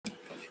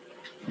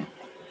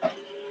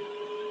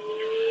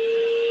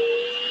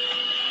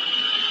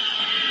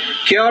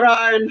Kia ora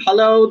and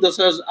hello, this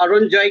is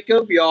Arun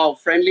Jacob, your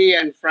friendly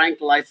and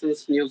frank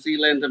licensed New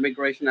Zealand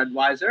immigration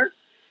advisor,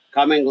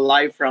 coming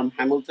live from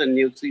Hamilton,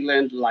 New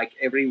Zealand, like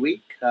every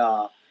week.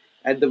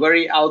 At the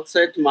very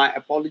outset, my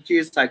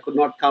apologies, I could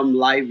not come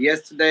live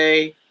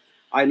yesterday.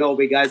 I know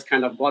we guys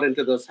kind of got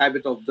into this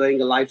habit of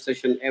doing a live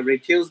session every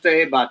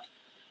Tuesday, but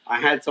I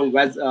had some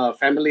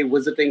family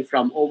visiting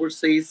from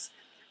overseas.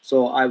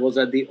 So I was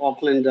at the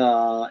Auckland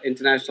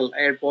International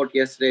Airport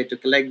yesterday to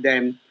collect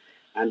them,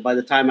 and by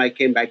the time I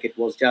came back, it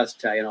was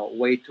just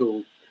way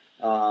too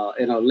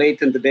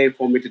late in the day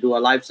for me to do a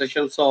live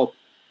session. So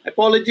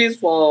apologies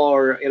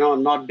for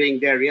not being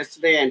there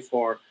yesterday, and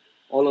for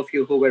all of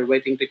you who were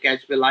waiting to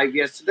catch me live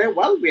yesterday.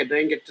 Well, we are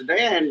doing it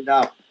today, and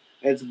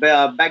it's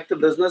back to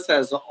business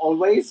as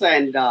always.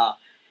 And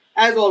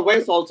as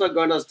always, also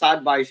going to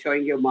start by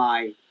showing you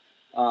my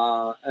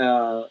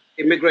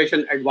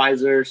immigration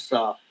advisors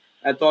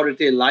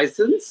authority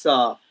license.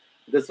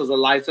 This is a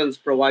license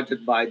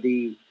provided by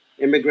the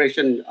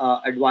Immigration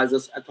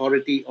Advisors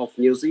Authority of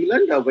New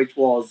Zealand, which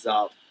was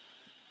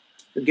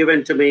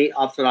given to me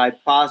after I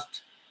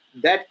passed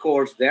that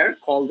course there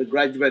called the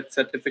Graduate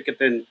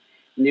Certificate in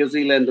New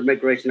Zealand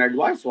Immigration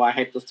Advice. So I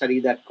had to study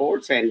that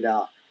course and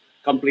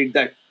complete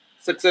that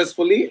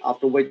successfully,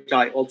 after which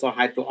I also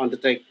had to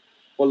undertake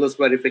police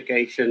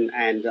verification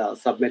and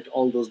submit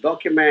all those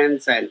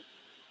documents, and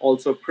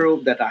also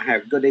prove that I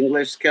have good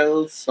English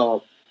skills.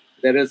 So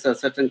there is a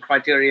certain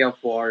criteria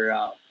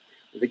for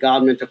the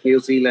government of New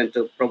Zealand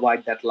to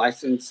provide that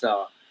license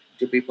to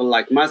people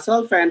like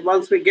myself. And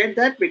once we get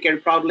that, we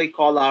can proudly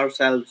call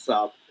ourselves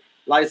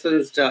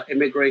licensed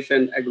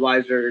immigration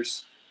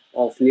advisors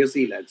of New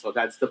Zealand. So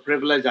that's the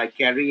privilege I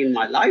carry in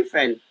my life,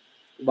 and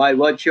by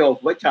virtue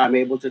of which I'm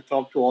able to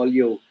talk to all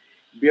you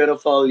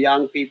beautiful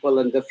young people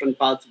in different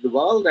parts of the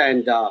world,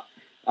 and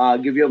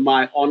give you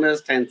my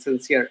honest and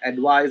sincere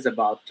advice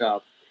about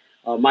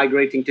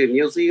migrating to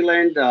New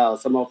Zealand.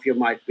 Some of you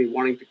might be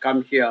wanting to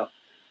come here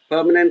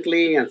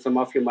permanently, and some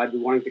of you might be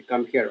wanting to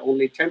come here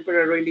only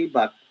temporarily.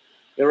 But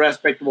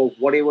irrespective of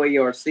whatever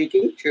you are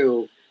seeking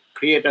to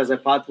create as a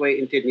pathway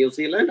into New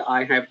Zealand,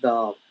 I have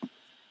the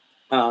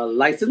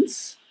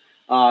license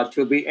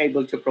to be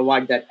able to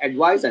provide that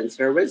advice and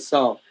service.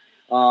 So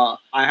I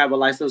have a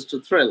license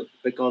to thrill,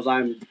 because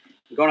I'm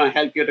going to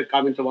help you to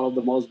come into one of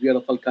the most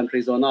beautiful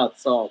countries on earth.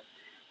 So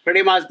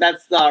pretty much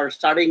that's our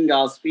starting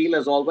spiel.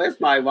 As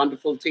always, my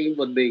wonderful team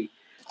would be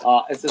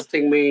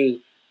assisting me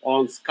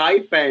on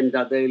Skype, and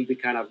they'll be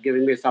kind of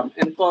giving me some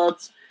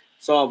inputs.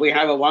 So we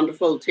have a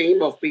wonderful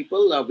team of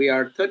people. We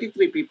are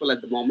 33 people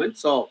at the moment.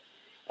 So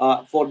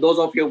for those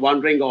of you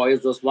wondering, oh,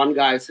 is this one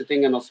guy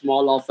sitting in a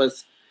small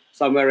office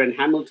somewhere in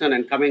Hamilton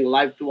and coming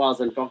live to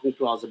us and talking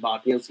to us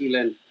about New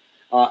Zealand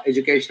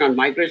education and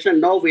migration?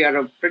 No, we are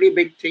a pretty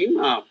big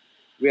team.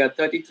 We are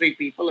 33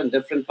 people in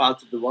different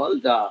parts of the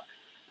world.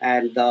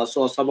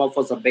 So some of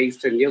us are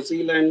based in New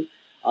Zealand,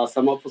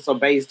 some of us are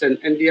based in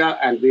India,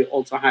 and we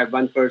also have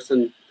one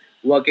person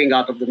working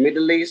out of the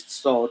Middle East.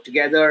 So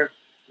together,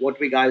 what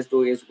we guys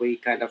do is we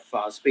kind of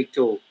speak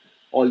to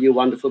all you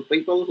wonderful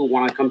people who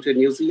want to come to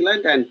New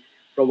Zealand and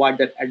provide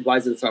that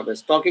advice and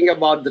service. Talking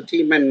about the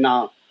team in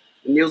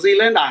New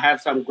Zealand, I have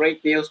some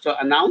great news to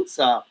announce.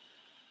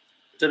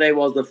 Today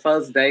was the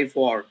first day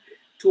for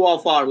two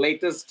of our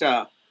latest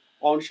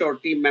onshore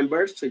team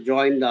members to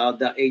join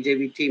the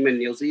AJV team in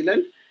New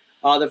Zealand.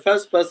 The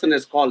first person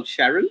is called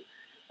Sharon.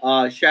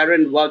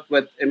 Sharon worked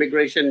with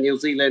Immigration New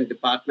Zealand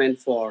Department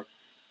for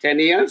 10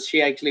 years.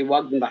 She actually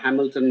worked in the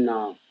Hamilton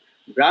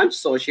branch.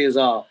 So she's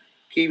a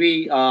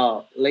Kiwi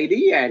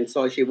lady, and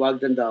so she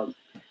worked in the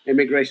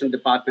Immigration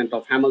Department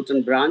of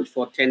Hamilton branch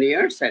for 10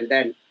 years. And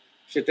then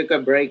she took a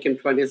break in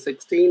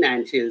 2016,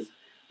 and she's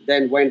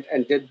then went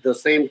and did the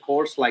same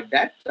course like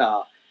that.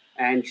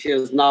 And she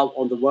is now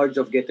on the verge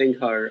of getting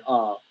her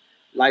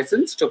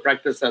license to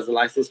practice as a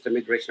licensed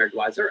immigration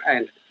advisor.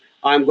 And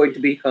I'm going to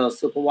be her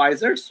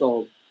supervisor.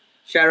 So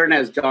Sharon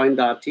has joined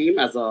our team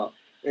as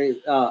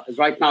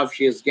right now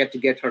she is yet to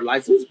get her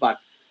license, but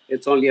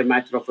it's only a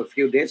matter of a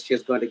few days.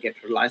 She's going to get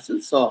her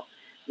license. So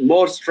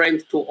more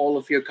strength to all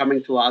of you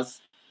coming to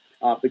us,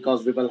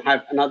 because we will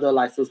have another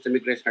licensed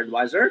immigration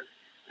advisor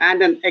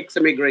and an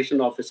ex-immigration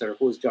officer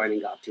who's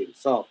joining our team.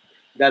 So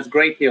that's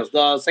great news.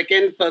 The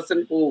second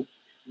person who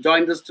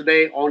joined us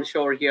today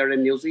onshore here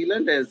in New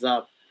Zealand is,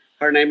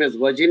 her name is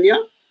Virginia.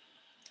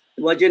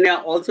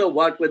 Virginia also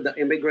worked with the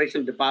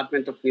Immigration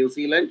Department of New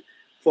Zealand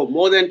for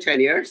more than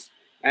 10 years.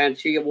 And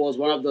she was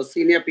one of the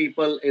senior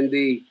people in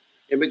the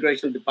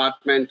Immigration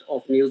Department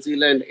of New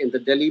Zealand in the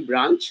Delhi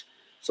branch.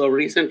 So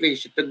recently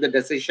she took the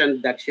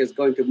decision that she is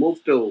going to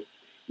move to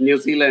New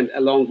Zealand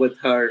along with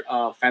her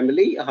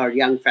family, her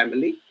young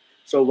family.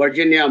 So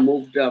Virginia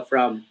moved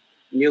from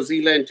New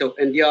Zealand to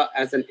India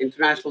as an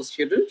international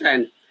student,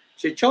 and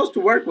she chose to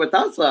work with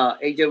us,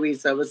 AJV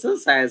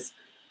Services, as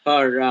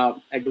her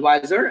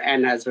advisor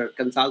and as her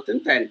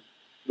consultant. And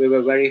we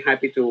were very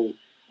happy to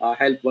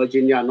help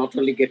Virginia not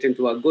only get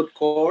into a good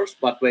course,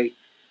 but we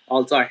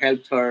also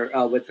helped her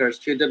with her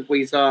student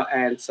visa.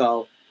 And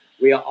so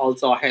we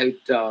also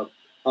helped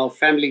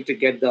family to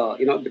get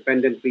the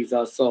dependent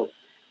visa. So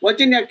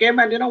Virginia came,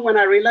 and when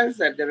I realized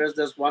that there is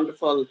this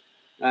wonderful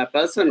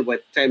person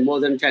with more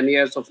than 10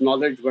 years of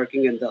knowledge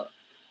working in the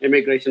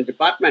immigration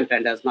department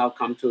and has now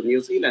come to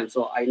New Zealand.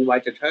 So I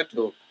invited her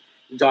to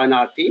join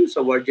our team.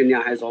 So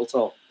Virginia has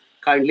also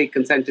kindly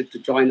consented to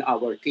join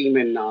our team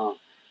in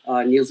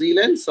New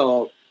Zealand.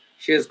 So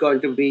she is going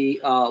to be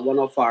one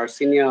of our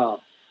senior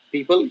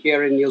people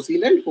here in New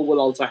Zealand who will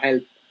also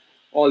help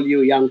all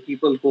you young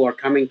people who are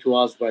coming to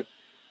us with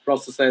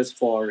processes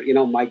for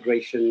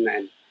migration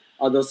and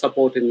other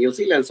support in New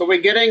Zealand. So we're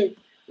getting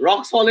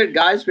rock solid,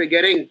 guys. We're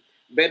getting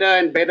better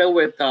and better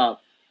with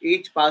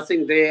each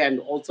passing day. And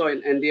also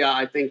in India,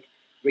 I think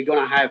we're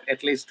going to have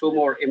at least two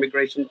more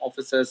immigration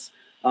officers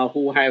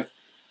who have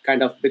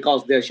kind of,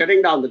 because they're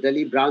shutting down the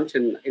Delhi branch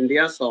in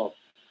India. So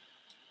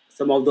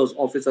some of those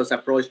officers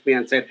approached me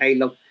and said, "Hey,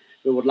 look,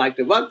 we would like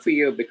to work for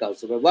you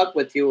because we work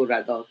with you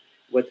rather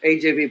with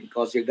AJV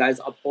because you guys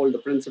uphold the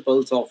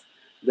principles of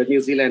the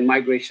New Zealand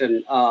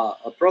migration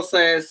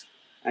process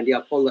and you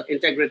uphold the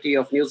integrity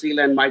of New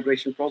Zealand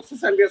migration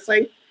process." And we're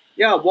saying,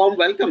 "Yeah, warm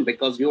welcome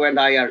because you and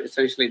I are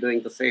essentially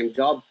doing the same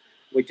job,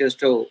 which is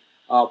to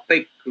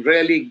pick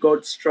really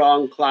good,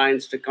 strong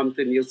clients to come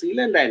to New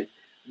Zealand and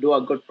do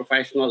a good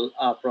professional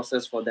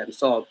process for them."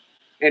 So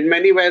in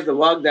many ways, the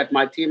work that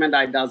my team and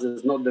I does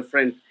is no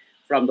different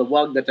from the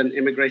work that an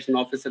immigration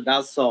officer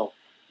does. So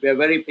we are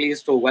very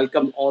pleased to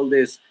welcome all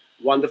these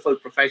wonderful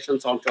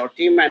professions onto our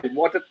team. And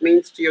what it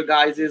means to you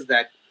guys is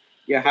that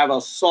you have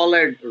a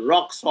solid,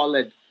 rock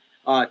solid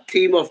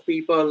team of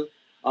people.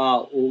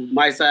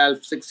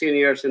 Myself, 16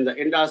 years in the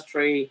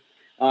industry,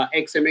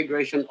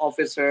 ex-immigration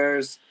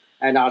officers,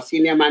 and our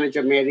senior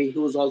manager Mary,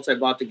 who's also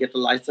about to get a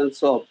license.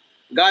 So,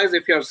 guys,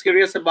 if you're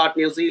serious about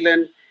New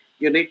Zealand,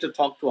 you need to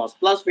talk to us.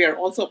 Plus, we are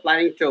also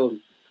planning to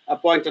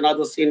appoint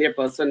another senior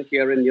person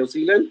here in New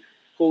Zealand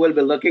who will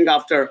be looking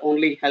after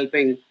only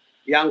helping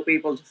young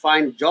people to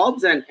find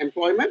jobs and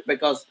employment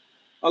because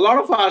a lot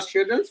of our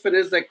students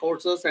finish their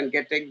courses and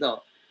take the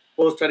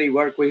post-study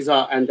work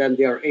visa and then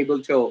they are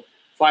able to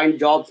find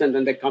jobs and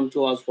then they come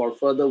to us for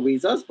further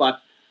visas.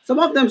 But some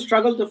of them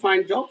struggle to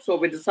find jobs. So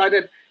we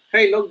decided,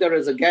 hey, look, there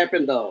is a gap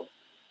in the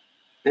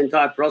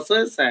entire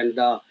process and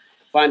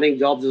finding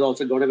jobs is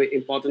also going to be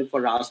important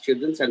for our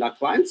students and our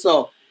clients.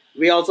 So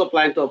we also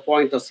plan to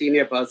appoint a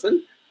senior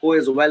person who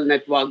is well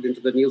networked into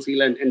the New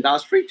Zealand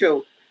industry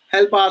to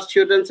help our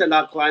students and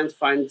our clients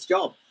find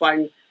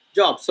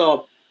jobs.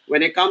 So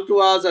when you come to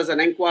us as an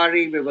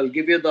inquiry, we will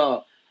give you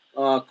the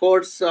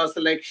course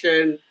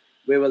selection.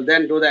 We will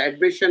then do the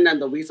admission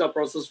and the visa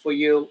process for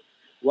you.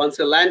 Once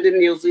you land in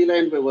New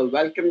Zealand, we will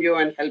welcome you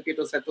and help you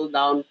to settle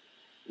down.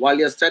 While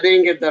you're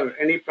studying, if there are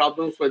any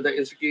problems with the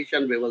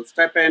institution, we will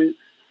step in.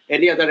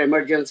 Any other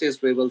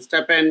emergencies, we will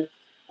step in.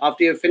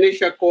 After you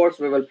finish your course,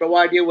 we will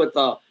provide you with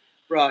a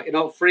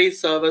free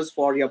service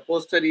for your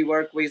post-study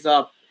work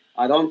visa.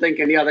 I don't think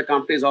any other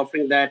company is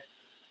offering that.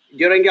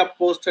 During your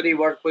post-study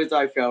work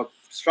visa, if you're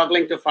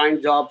struggling to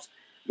find jobs,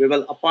 we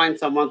will appoint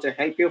someone to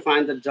help you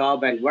find the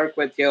job and work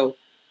with you.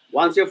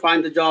 Once you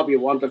find the job, you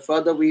want a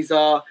further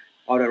visa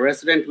or a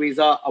resident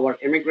visa, our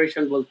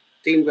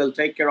team will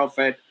take care of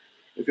it.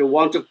 If you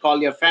want to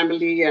call your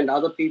family and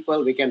other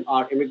people,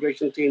 our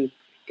immigration team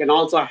can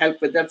also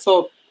help with that.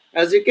 So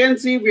as you can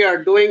see, we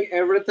are doing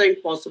everything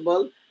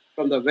possible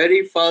from the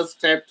very first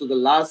step to the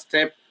last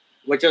step,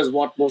 which is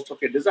what most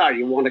of you desire.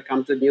 You want to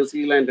come to New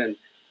Zealand and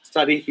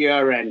study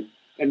here and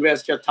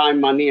invest your time,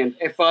 money, and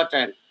effort,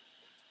 and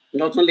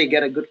not only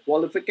get a good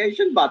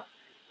qualification, but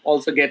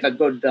also get a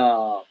good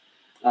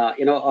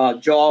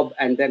job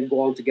and then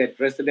go on to get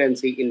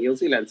residency in New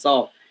Zealand.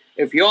 So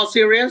if you're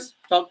serious,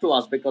 talk to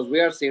us because we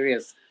are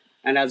serious.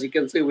 And as you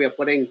can see, we are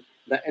putting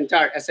the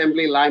entire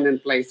assembly line in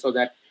place so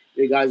that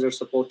you guys are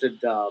supported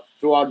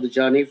throughout the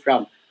journey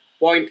from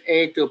point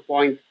A to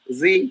point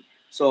Z.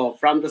 So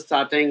from the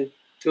starting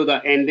to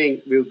the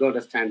ending, we're going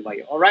to stand by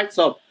you. All right.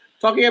 So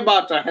talking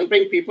about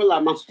helping people, I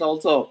must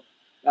also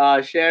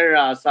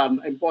share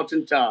some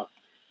important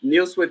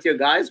news with you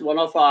guys. One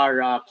of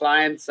our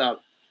clients,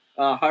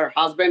 her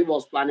husband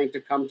was planning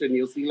to come to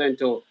New Zealand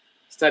to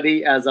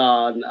study as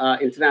an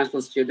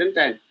international student,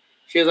 and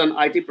she's an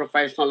IT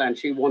professional, and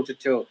she wanted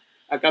to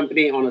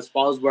accompany on a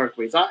spouse work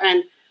visa.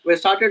 And we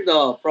started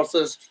the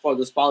process for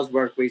the spouse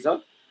work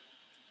visa.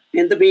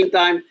 In the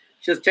meantime,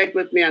 she's checked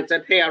with me and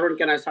said, "Hey, Arun,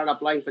 can I start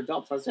applying for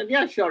jobs?" I said,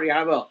 "Yeah, sure. You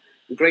have a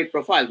great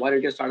profile. Why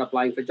don't you start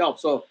applying for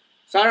jobs?" So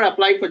started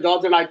applying for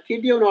jobs, and I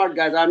kid you not,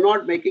 guys, I'm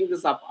not making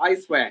this up. I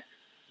swear.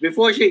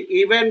 Before she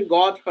even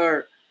got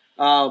her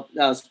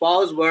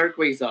spouse work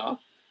visa,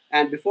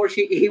 and before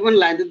she even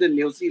landed in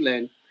New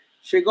Zealand,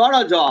 she got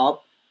a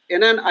job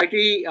in an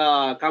IT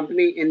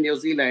company in New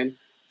Zealand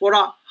for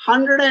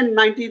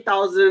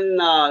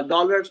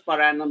 $190,000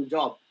 per annum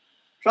job.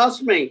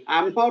 Trust me,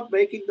 I'm not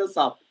making this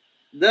up.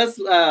 This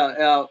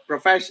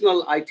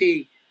professional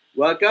IT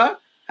worker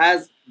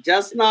has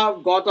just now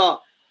got a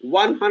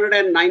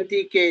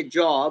 190K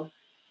job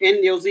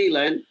in New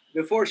Zealand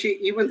before she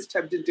even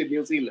stepped into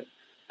New Zealand.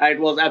 It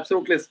was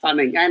absolutely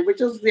stunning. And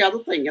which is the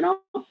other thing,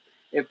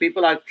 if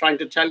people are trying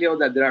to tell you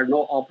that there are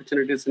no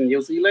opportunities in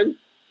New Zealand,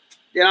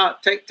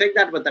 take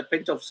that with a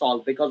pinch of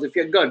salt, because if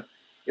you're good,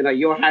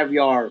 you have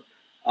your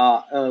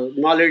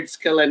knowledge,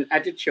 skill, and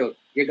attitude,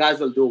 you guys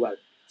will do well.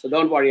 So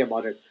don't worry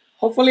about it.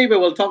 Hopefully, we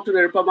will talk to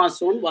Nirupama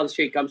soon once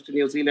she comes to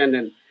New Zealand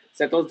and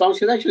settles down.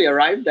 She's actually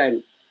arrived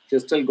and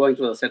she's still going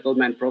through the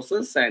settlement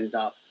process. And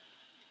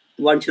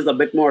once she's a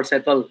bit more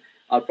settled,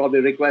 I'll probably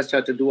request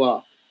her to do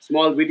a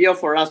small video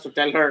for us to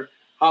tell her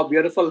how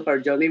beautiful her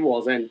journey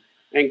was and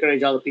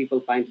encourage other people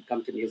trying to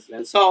come to New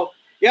Zealand. So,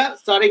 yeah,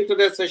 starting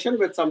today's session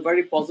with some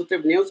very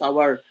positive news.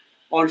 Our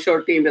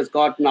onshore team has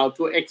got now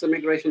two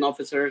ex-immigration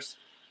officers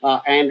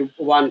and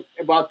one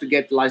about to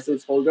get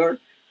license holder.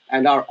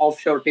 And our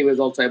offshore team is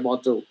also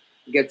about to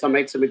get some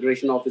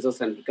ex-immigration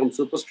officers and become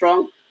super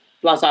strong.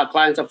 Plus, our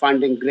clients are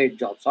finding great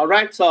jobs. All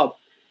right, so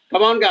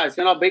come on, guys.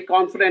 Be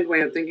confident when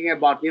you're thinking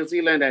about New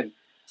Zealand and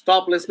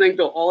stop listening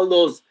to all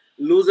those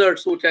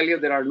losers who tell you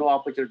there are no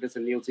opportunities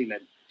in New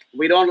Zealand.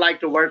 We don't like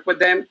to work with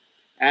them,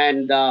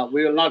 and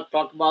we will not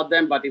talk about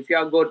them. But if you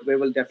are good, we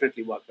will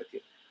definitely work with you.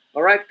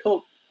 All right,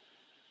 cool.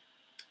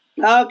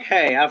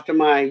 Okay, after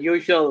my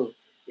usual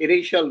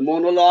initial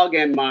monologue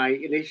and my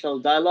initial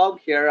dialogue,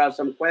 here are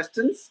some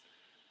questions.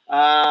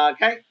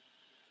 Okay.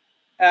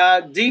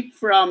 Deep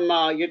from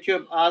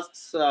YouTube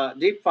asks,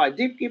 Deep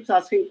keeps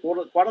asking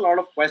quite a lot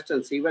of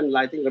questions. Even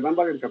I think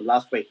remember him from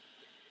last week.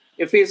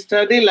 If we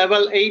study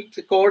level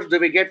 8 course, do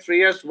we get 3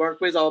 years work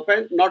visa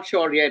open? Not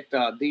sure yet,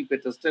 Deep.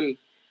 It is still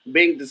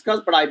being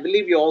discussed, but I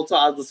believe you also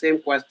asked the same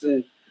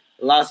question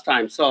last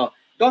time. So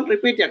don't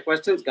repeat your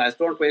questions, guys.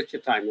 Don't waste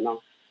your time,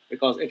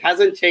 because it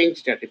hasn't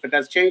changed yet. If it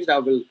has changed, I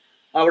would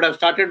have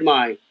started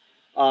my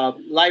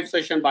live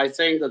session by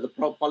saying that the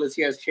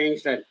policy has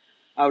changed and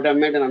I would have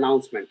made an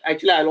announcement.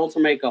 Actually, I'll also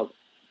make a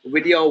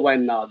video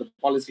when the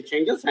policy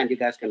changes, and you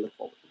guys can look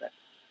forward to that.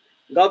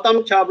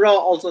 Gautam Chabra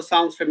also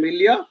sounds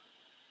familiar.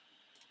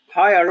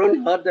 Hi,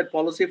 Arun. Heard that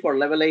policy for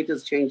level 8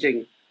 is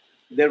changing.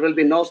 There will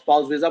be no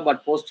spouse visa,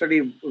 but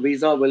post-study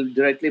visa will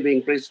directly be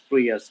increased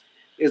 3 years.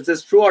 Is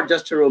this true or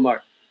just a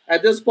rumor?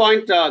 At this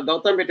point,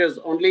 Gautam, it is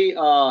only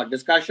a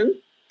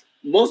discussion.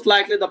 Most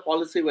likely, the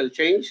policy will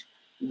change.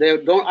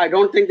 I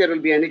don't think there will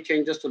be any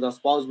changes to the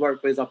spouse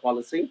work visa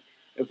policy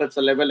if it's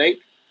a level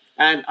 8.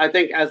 And I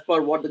think as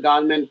per what the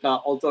government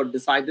also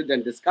decided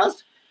and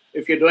discussed,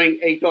 if you're doing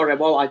 8 or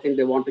above, I think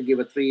they want to give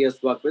a 3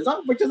 years work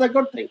visa, which is a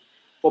good thing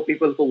for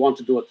people who want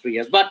to do a 3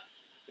 years. But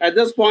at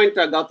this point,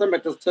 Gautam,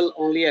 it is still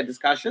only a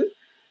discussion.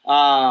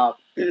 And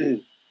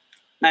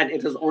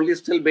it is only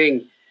still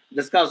being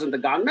discussed in the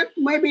government.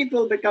 Maybe it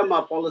will become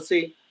a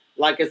policy.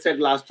 Like I said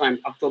last time,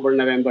 October,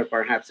 November,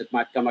 perhaps it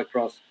might come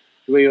across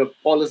to a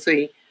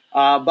policy.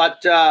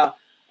 But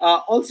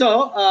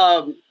also,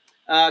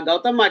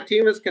 Gautam, my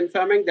team is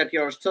confirming that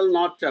you're still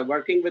not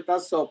working with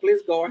us. So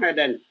please go ahead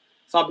and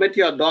submit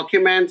your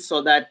documents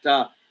so that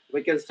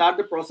we can start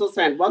the process.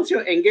 And once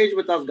you engage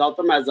with us,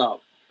 Gautam, as a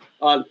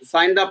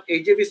signed up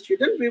AJV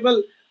student, we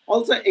will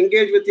also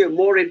engage with you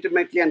more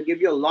intimately and give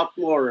you a lot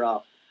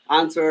more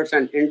answers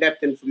and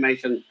in-depth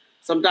information.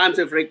 Sometimes,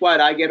 if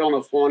required, I get on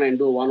a phone and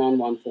do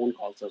one-on-one phone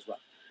calls as well.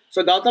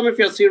 So, Gautam, if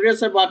you're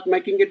serious about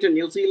making it to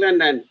New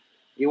Zealand and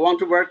you want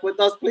to work with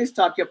us, please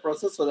start your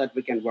process so that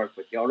we can work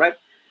with you, all right?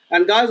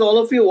 And guys, all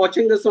of you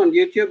watching this on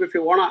YouTube, if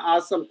you want to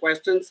ask some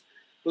questions,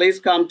 please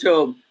come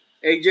to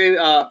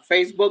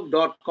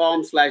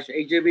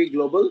facebook.com/AJV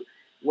Global,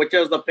 which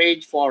is the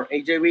page for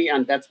AJV,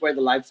 and that's where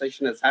the live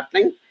session is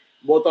happening,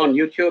 both on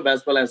YouTube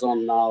as well as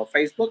on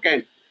Facebook.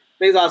 And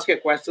please ask your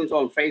questions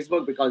on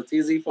Facebook because it's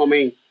easy for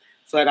me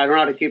so that I don't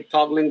have to keep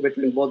toggling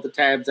between both the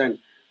tabs, and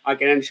I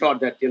can ensure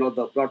that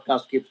the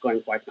broadcast keeps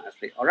going quite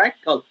nicely. All right,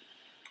 cool.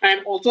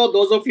 And also,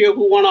 those of you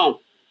who want to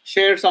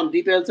share some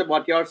details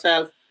about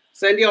yourself,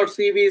 send your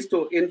CVs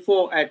to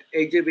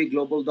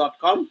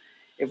info@ajvglobal.com.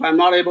 If I'm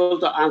not able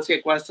to answer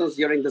your questions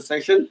during the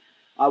session,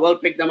 I will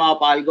pick them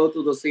up. I'll go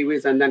through the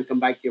CVs and then come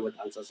back to you with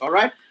answers. All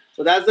right.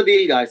 So that's the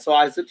deal, guys. So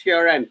I sit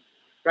here and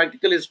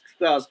practically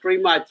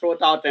scream my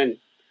throat out, and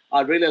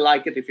I'd really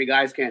like it if you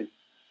guys can,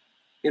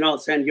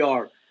 send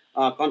your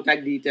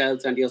contact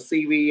details and your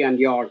CV and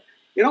your,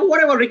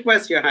 whatever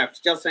request you have.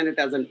 Just send it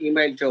as an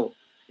email to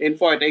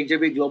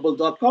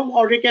info@ajvglobal.com,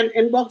 or you can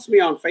inbox me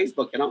on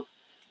Facebook.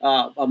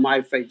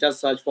 My face. Just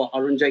search for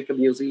Arun Jacob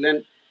New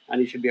Zealand,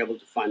 and you should be able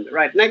to find it.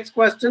 Right. Next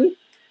question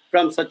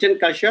from Sachin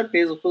Kashyap,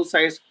 who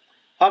says,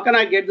 how can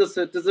I get the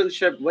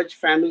citizenship? Which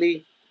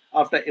family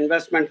after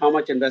investment? How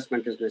much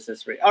investment is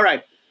necessary? All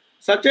right.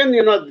 Sachin,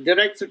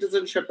 direct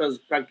citizenship is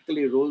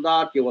practically ruled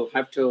out. You will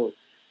have to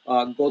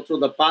go through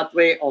the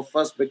pathway of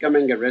first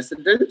becoming a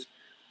resident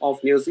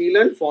of New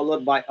Zealand,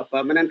 followed by a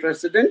permanent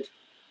resident.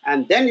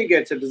 And then you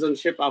get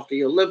citizenship after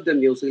you lived in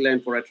New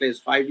Zealand for at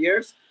least 5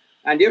 years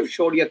and you've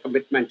showed your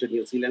commitment to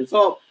New Zealand.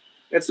 So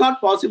it's not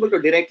possible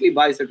to directly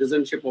buy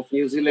citizenship of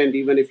New Zealand,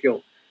 even if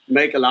you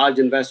make a large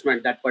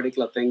investment. That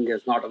particular thing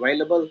is not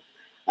available.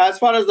 As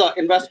far as the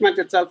investment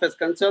itself is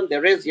concerned,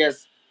 there is,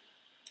 yes,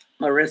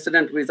 a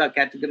resident visa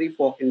category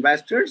for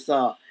investors,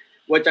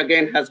 which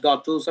again has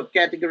got two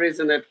subcategories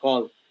in it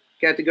called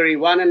category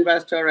 1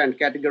 investor and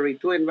category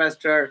 2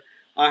 investor.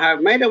 I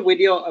have made a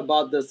video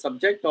about this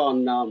subject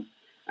on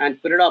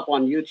and put it up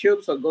on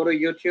YouTube. So go to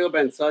YouTube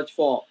and search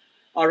for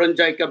Arun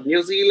Jacob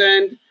New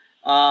Zealand.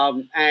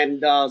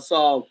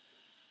 So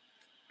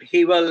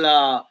he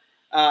will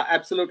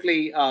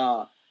absolutely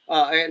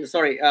and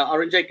sorry,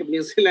 Arun Jacob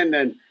New Zealand,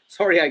 and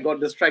sorry, I got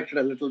distracted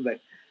a little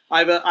bit.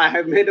 I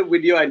have made a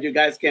video and you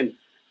guys can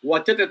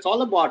watch it. It's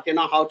all about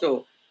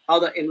how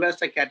the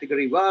investor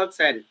category works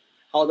and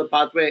how the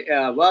pathway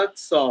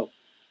works. So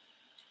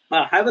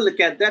have a look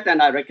at that,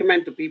 and I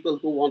recommend to people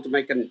who want to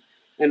make an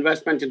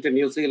investment into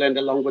New Zealand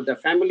along with their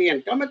family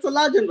and come. It's a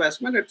large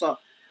investment. It's a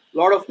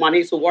lot of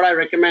money. So what I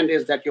recommend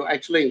is that you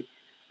actually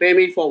pay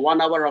me for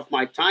 1 hour of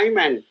my time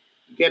and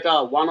get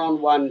a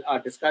one-on-one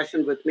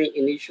discussion with me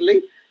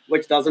initially,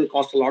 which doesn't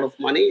cost a lot of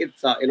money.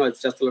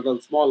 It's just a little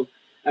small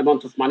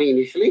amount of money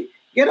initially.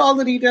 Get all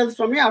the details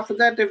from me. After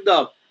that, if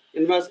the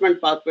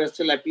investment pathway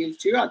still appeals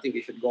to you, I think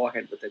you should go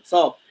ahead with it.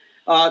 So,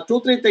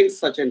 two, three things,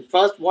 Sachin.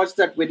 First, watch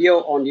that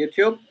video on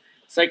YouTube.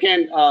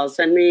 Second,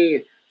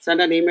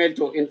 send an email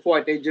to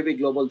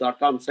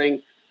info@agvglobal.com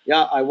saying,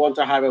 yeah, I want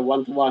to have a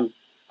one-to-one,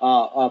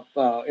 a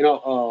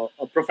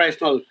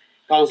professional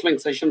counseling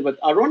session with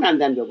Arun, and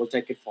then we will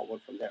take it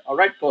forward from there. All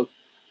right, cool.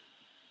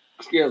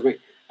 Excuse me.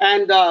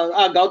 And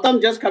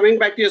Gautam, just coming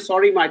back to you,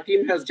 sorry, my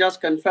team has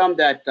just confirmed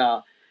that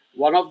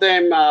one of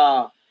them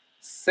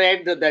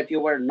said that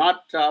you were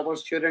not our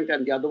student,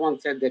 and the other one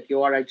said that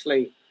you are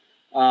actually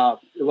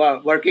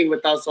working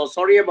with us. So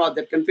sorry about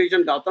that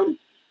confusion, Gautam.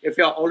 If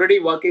you're already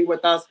working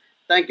with us,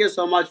 thank you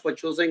so much for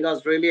choosing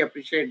us. Really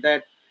appreciate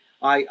that.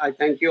 I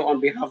thank you on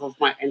behalf of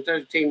my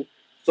entire team.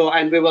 So,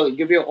 and we will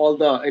give you all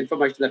the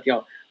information that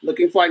you're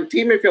looking for. And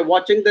team, if you're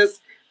watching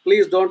this,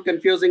 please don't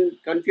confuse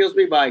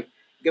me by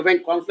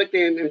giving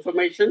conflicting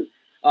information.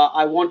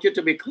 I want you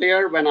to be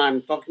clear when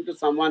I'm talking to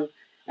someone,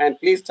 and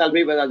please tell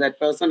me whether that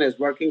person is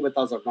working with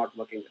us or not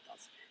working with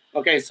us.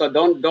 Okay, so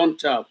don't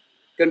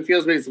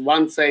confuse me. It's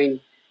one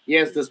saying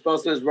yes, this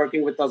person is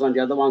working with us, and the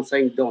other one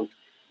saying don't.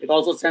 It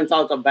also sends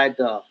out a bad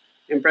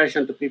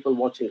impression to people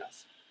watching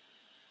us.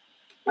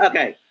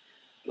 Okay.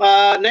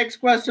 Next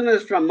question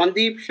is from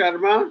Mandeep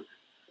Sharma.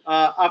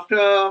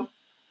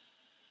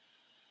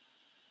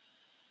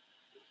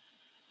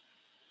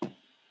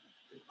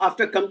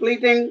 After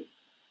completing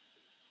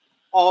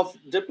of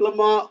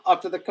diploma,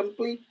 after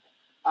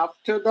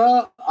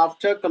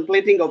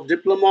completing of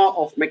diploma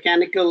of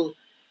mechanical,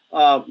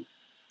 2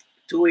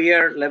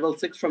 year level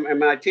 6 from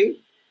MIT,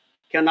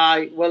 can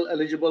I well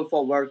eligible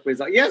for work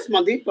visa? Yes,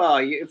 Mandeep.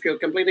 If you're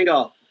completing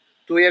a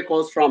 2 year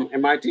course from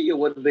MIT, you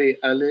would be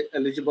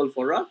eligible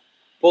for a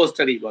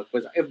post-study work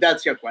visa, if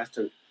that's your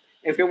question.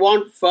 If you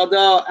want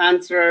further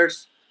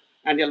answers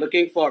and you're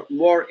looking for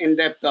more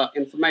in-depth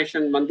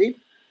information, Mandeep,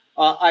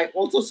 I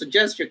also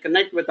suggest you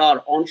connect with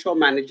our onshore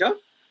manager.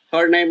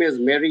 Her name is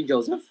Mary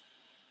Joseph.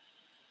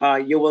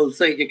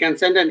 You can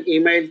send an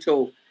email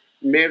to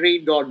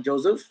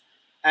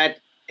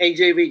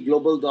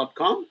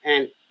mary.joseph@ajvglobal.com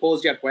and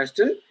pose your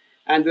question,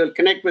 and we'll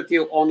connect with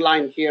you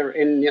online here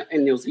in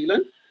New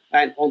Zealand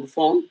and on the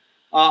phone.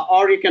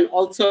 Or you can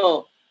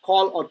also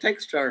call or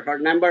text her. Her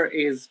number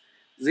is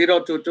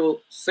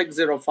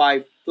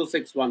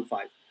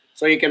 022-605-2615.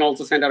 So you can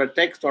also send her a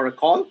text or a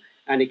call,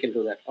 and you can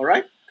do that. All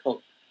right?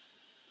 Cool.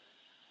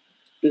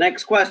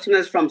 Next question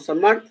is from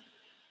Samarth.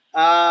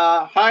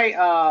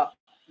 Hi,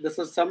 this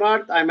is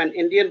Samarth. I'm an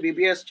Indian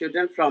BBS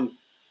student from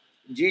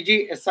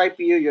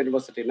GGSIPU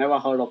University. Never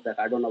heard of that.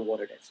 I don't know what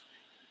it is.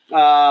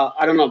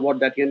 I don't know what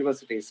that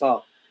university is.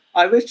 So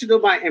I wish to do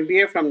my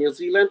MBA from New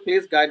Zealand.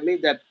 Please guide me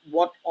that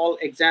what all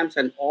exams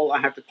and all I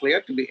have to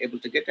clear to be able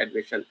to get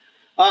admission.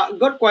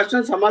 Good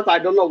question, Samarth. I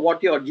don't know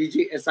what your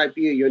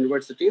GGSIPU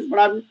university is, but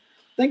I'm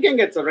thinking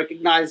it's a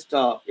recognized,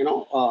 a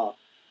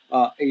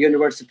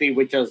university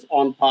which is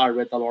on par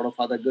with a lot of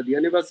other good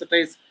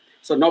universities.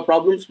 So no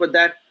problems with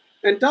that.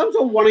 In terms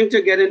of wanting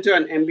to get into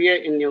an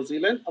MBA in New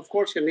Zealand, of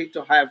course, you need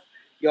to have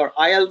your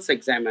IELTS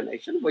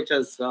examination, which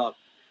is the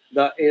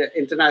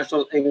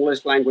International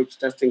English Language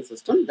Testing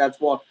System. That's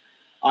what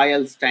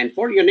IELTS stand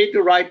for. You need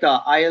to write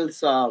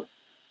IELTS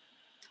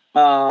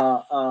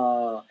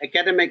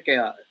academic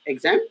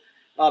exam.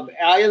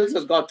 IELTS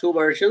has got two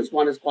versions.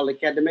 One is called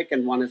academic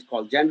and one is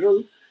called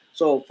general.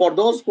 So for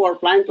those who are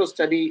planning to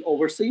study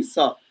overseas,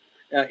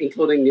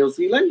 including New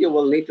Zealand, you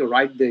will need to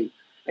write the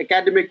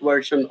academic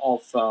version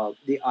of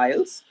the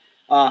IELTS.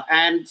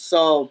 And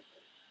so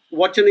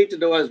what you need to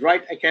do is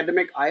write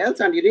academic IELTS,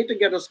 and you need to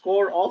get a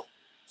score of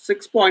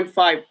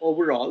 6.5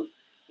 overall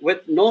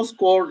with no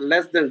score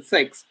less than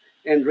 6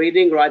 in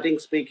reading, writing,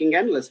 speaking,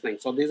 and listening.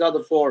 So these are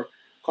the four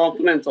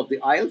components of the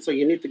IELTS. So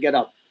you need to get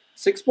a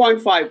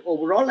 6.5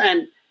 overall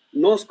and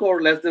no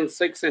score less than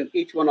 6 in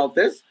each one of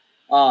these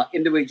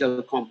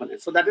individual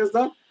components. So that is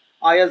the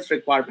IELTS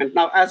requirement.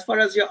 Now, as far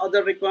as your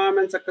other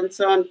requirements are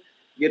concerned,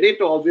 you need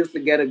to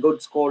obviously get a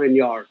good score in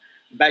your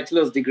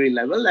bachelor's degree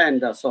level,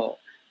 and so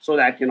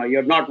that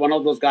you're not one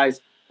of those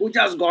guys who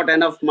just got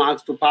enough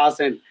marks to pass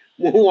and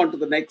move on to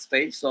the next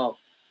stage. So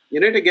you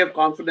need to give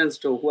confidence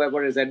to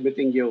whoever is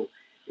admitting you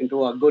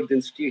into a good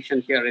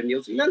institution here in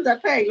New Zealand.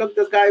 That hey, look,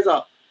 this guy's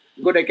a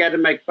good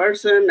academic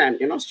person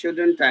and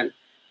student, and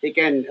he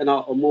can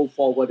move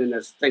forward in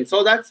his thing.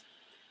 So that's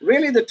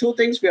really the two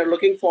things we are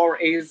looking for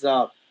is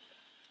good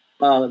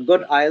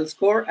IELTS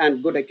score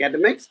and good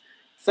academics.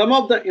 Some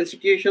of the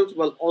institutions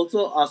will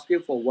also ask you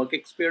for work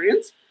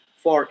experience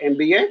for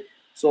MBA.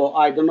 So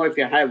I don't know if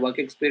you have work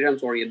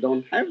experience or you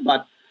don't have,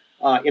 but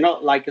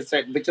like I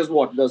said, which is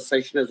what the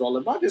session is all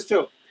about, is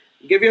to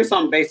give you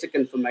some basic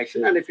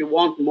information. And if you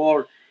want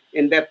more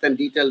in-depth and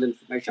detailed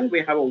information,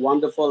 we have a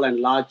wonderful and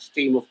large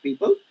team of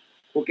people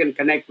who can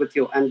connect with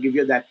you and give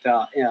you that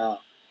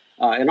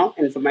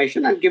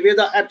information and give you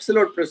the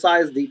absolute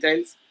precise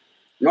details.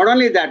 Not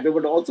only that, we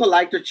would also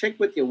like to check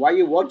with you why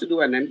you want to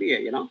do an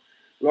MBA. A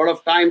lot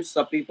of times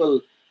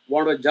people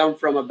want to jump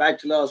from a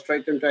bachelor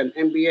straight into an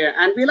MBA,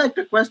 and we like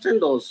to question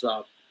those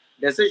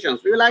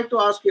decisions. We like to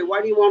ask you,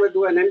 why do you want to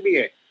do an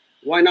MBA?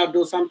 Why not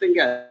do something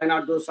else? Why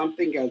not do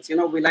something else?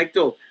 We like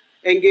to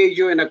engage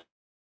you in a conversation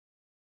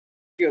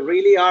to see if you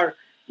really are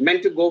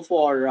meant to go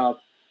for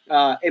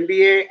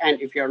MBA,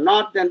 and if you're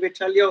not, then we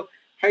tell you,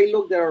 hey,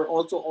 look, there are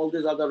also all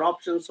these other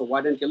options. So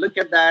why don't you look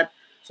at that?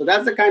 So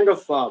that's the kind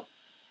of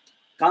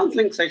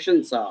counseling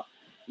sessions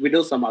we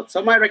do some out.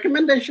 So my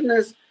recommendation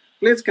is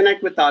please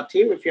connect with our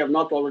team if you have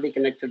not already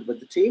connected with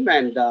the team,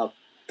 and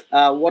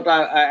what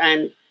I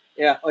and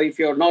or if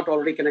you're not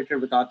already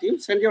connected with our team,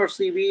 send your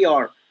CV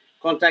or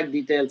contact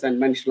details and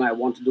mention I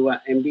want to do an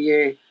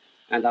MBA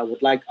and I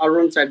would like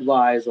Arun's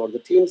advice or the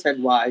team's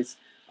advice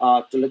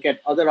to look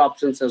at other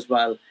options as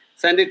well.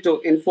 Send it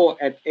to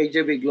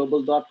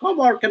info@ajvglobal.com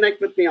or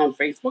connect with me on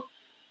Facebook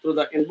through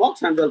the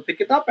inbox, and we'll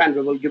pick it up and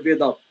we will give you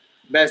the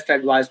best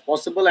advice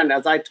possible. And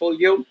as I told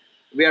you,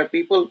 we are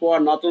people who are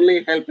not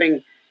only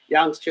helping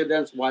young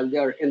students while they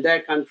are in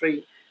their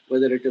country,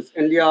 whether it is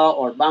India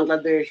or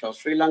Bangladesh or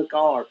Sri Lanka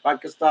or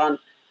Pakistan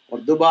or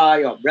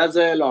Dubai or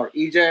Brazil or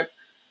Egypt.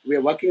 We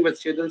are working with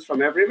students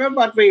from everywhere,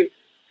 but we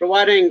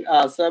providing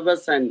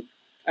service and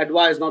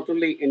advice not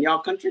only in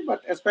your country,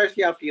 but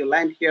especially after you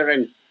land here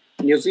in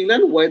New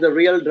Zealand, where the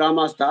real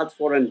drama starts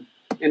for an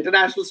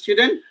international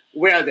student.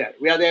 We are there.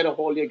 We are there to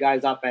hold you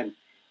guys up and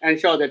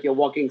ensure that you're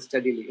walking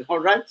steadily. All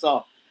right.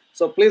 So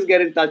please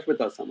get in touch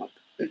with us, Samat.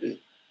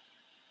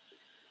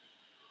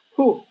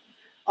 Who?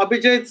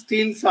 Abhijit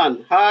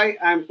Steelson. Hi,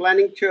 I'm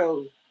planning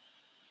to.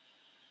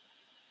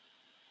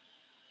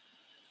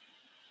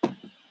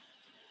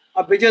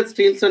 Abhijit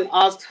Steelson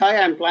asked, hi,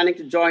 I'm planning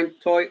to join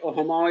Toy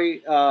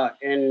Ohomoi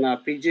in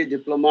PG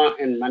Diploma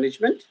in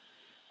Management.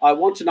 I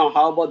want to know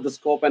how about the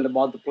scope and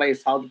about the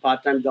place, how the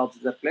part-time jobs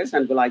in that place,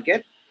 and will I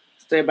get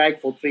stay back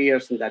for 3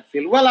 years in that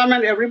field? Well, I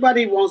mean,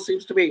 everybody wants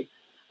seems to be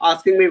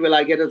asking me, will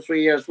I get a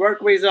 3 years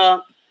work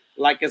visa?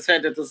 Like I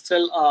said, it is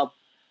still a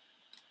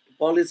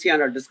policy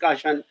under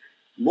discussion.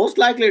 Most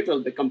likely it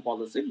will become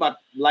policy, but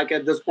like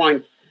at this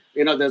point,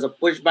 there's a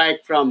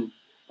pushback from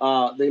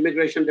the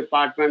immigration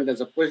department,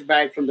 there's a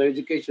pushback from the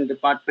education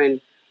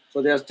department.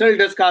 So they're still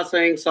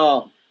discussing.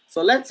 So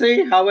let's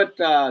see how it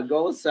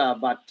goes.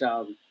 But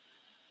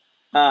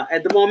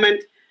at the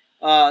moment,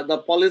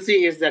 the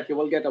policy is that you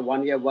will get a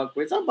 1 year work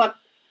visa. But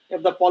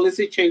if the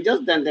policy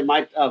changes, then they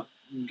might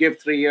give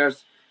 3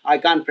 years. I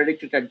can't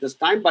predict it at this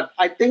time, but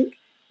I think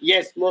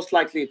yes, most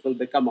likely it will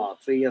become a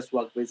 3 years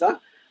work visa.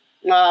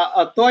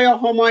 Toyo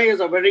Homai is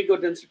a very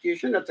good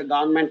institution. It's a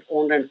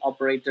government-owned and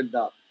operated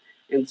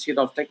Institute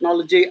of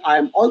Technology. I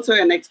am also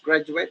an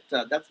ex-graduate.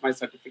 That's my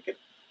certificate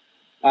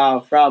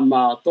from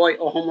Toy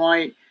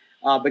Ohomoi,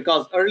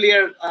 because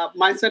earlier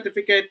my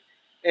certificate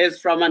is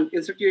from an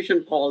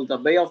institution called the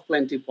Bay of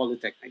Plenty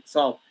Polytechnic.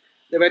 So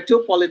there were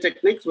two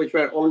polytechnics which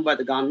were owned by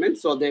the government.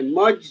 So they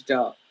merged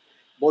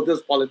both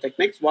those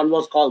polytechnics. One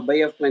was called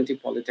Bay of Plenty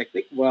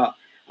Polytechnic, where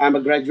I'm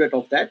a graduate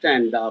of that,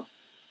 and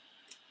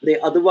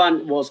the other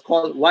one was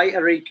called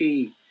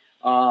Wairiki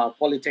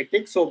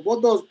Polytechnic. So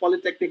both those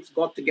polytechnics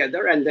got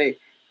together and they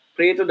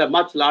created a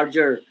much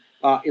larger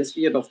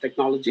Institute of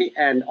Technology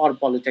and or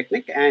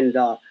Polytechnic, and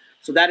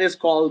so that is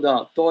called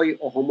Toi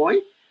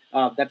Ohomoi.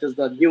 That is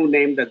the new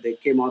name that they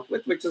came out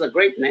with, which is a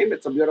great name.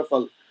 It's a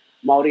beautiful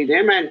Maori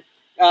name, and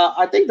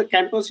I think the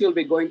campus you'll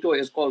be going to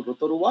is called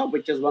Rotorua,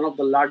 which is one of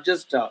the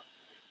largest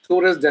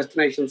tourist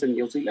destinations in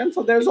New Zealand.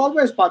 So there's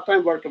always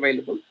part-time work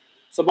available.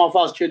 Some of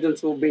our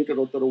students who've been to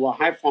Rotorua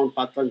have found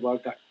part-time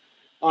work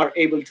are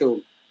able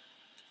to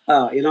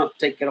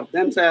take care of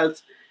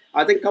themselves.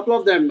 I think a couple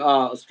of them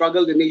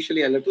struggled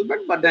initially a little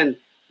bit, but then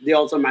they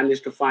also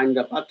managed to find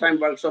part-time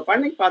work. So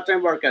finding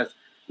part-time work is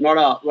not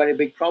a very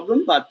big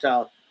problem, but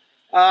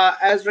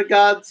as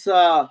regards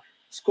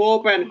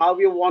scope and how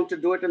you want to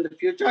do it in the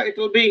future, it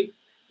will be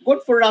good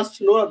for us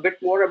to know a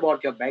bit more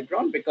about your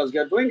background, because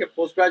you're doing a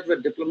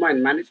postgraduate diploma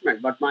in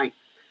management. But my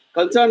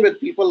concern with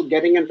people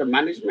getting into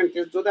management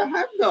is, do they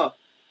have the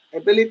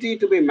ability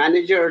to be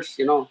managers?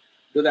 Do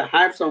they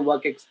have some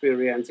work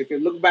experience? If you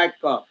look back,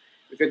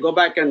 if you go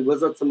back and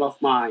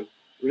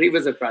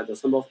revisit rather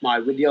some of my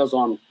videos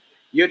on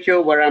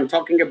YouTube where I'm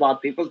talking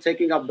about people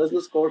taking up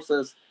business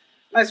courses,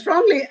 I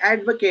strongly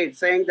advocate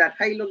saying that,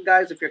 hey, look,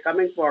 guys, if you're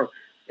coming for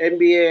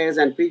MBAs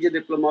and PG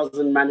diplomas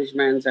in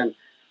management and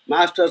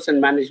masters in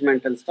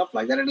management and stuff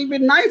like that. It'll be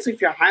nice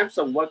if you have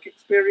some work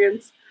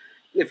experience,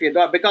 if you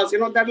do, because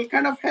that'll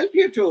kind of help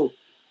you to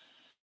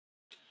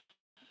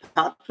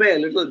pathway a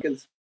little bit in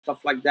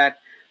stuff like that.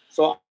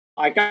 So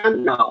I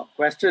can't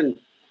question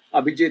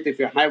Abhijit if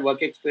you have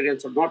work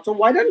experience or not. So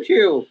why don't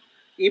you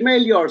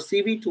email your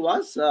CV to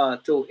us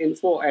to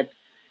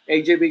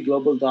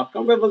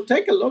info@ajbglobal.com. We will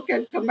take a look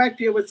and come back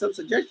to you with some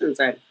suggestions.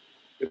 And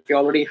if you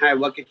already have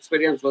work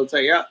experience, we'll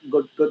say, yeah,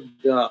 good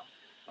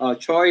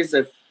choice.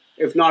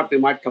 If not, we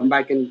might come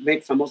back and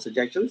make some more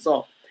suggestions.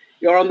 So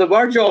you're on the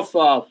verge of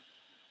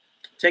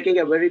taking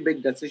a very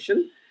big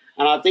decision.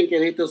 And I think you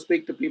need to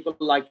speak to people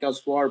like us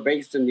who are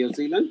based in New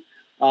Zealand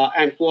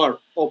and who are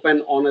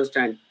open, honest,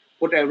 and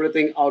put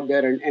everything out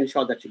there and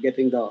ensure that you're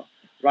getting the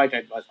right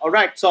advice. All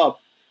right. So,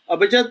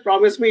 Abhijit,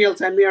 promise me you'll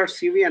send me your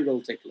CV and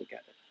we'll take a look at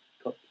it.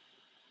 Cool.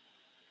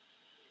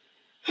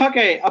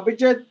 Okay.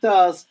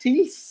 Abhijit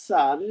Steele's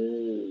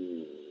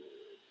son.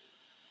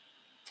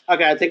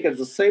 Okay, I think it's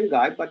the same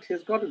guy, but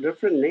he's got a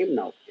different name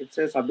now. It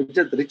says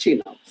Abhijit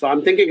Richie now. So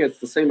I'm thinking it's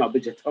the same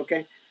Abhijit.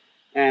 Okay.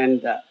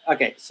 And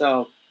okay,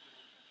 so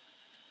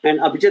and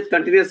Abhijit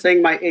continues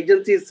saying, my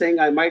agency is saying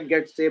I might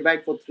get stay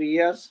back for 3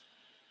 years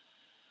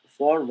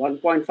for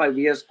 1.5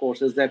 years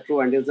course. Is that true?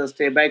 And is a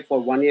stay back for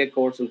 1 year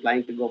course and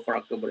planning to go for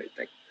October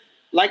intake?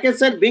 Like I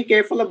said, be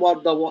careful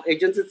about the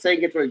agency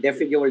saying it will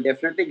definitely, you will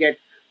definitely get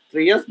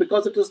 3 years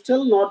because it is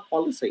still not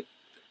policy.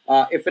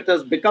 If it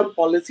has become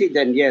policy,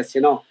 then yes,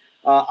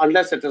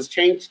 unless it has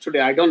changed today,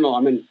 I don't know.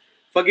 I mean,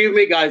 forgive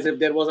me, guys, if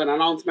there was an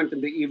announcement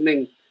in the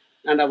evening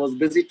and I was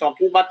busy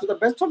talking, but to the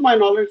best of my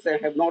knowledge, they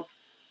have not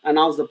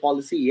announced the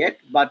policy yet.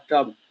 But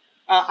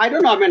I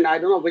don't know. I mean, I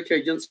don't know which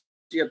agency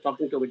you're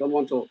talking to. We don't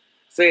want to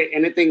say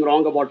anything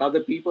wrong about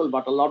other people,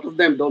 but a lot of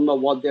them don't know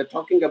what they're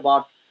talking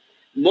about.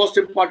 Most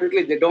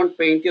importantly, they don't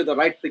paint you the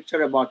right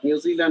picture about New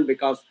Zealand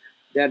because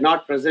they're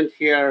not present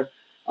here,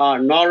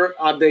 nor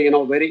are they,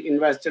 very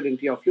invested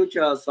into your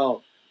future.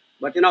 So,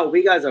 but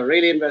we guys are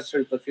really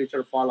invested in the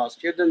future of all our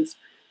students.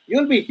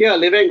 You'll be here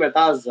living with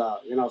us,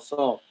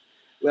 so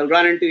we'll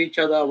run into each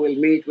other, we'll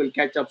meet, we'll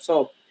catch up.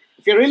 So,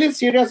 if you're really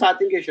serious, I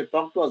think you should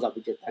talk to us,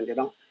 Abhijit. And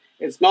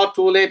it's not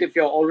too late if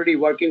you're already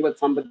working with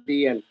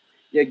somebody and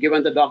you're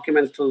given the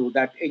documents to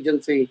that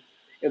agency.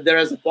 If there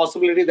is a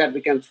possibility that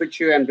we can switch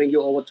you and bring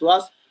you over to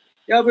us,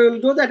 yeah, we will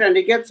do that. And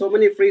you get so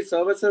many free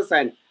services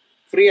and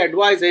free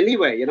advice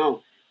anyway,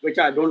 which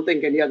I don't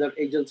think any other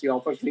agency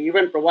offers. We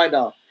even provide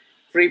a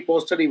free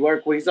post-study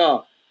work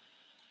visa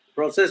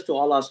process to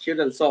all our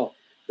students. So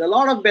there are a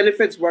lot of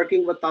benefits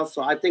working with us.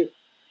 So I think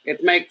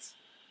it makes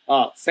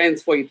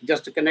sense for you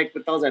just to connect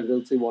with us and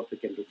we'll see what we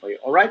can do for you.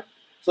 All right.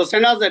 So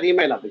send us that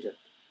email, Abhijit.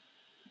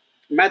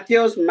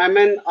 Matthews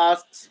Mammon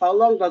asks, how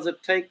long does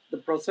it take the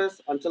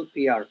process until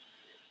PR?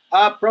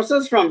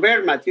 Process from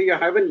where, Matthew? You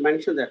haven't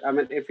mentioned that. I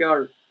mean, if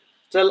you're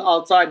still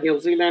outside New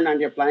Zealand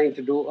and you're planning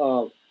to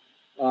do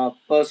a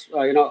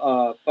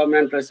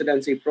permanent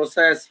residency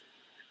process,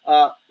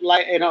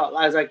 like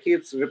as I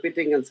keep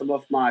repeating in some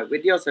of my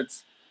videos,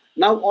 it's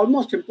now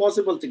almost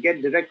impossible to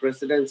get direct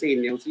residency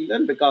in New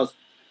Zealand because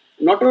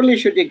not only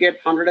should you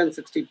get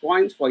 160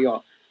 points for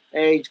your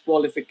age,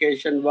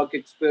 qualification, work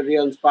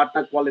experience,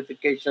 partner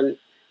qualification,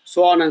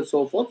 so on and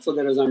so forth. So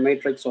there is a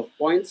matrix of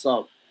points.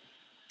 So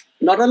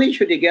not only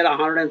should you get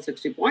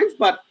 160 points,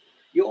 but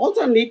you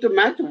also need to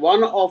match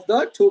one of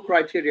the two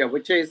criteria,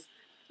 which is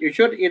you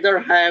should either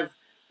have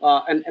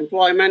an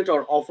employment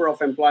or offer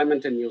of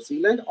employment in New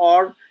Zealand,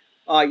 or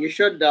you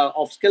should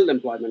of skilled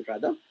employment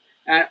rather,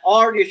 and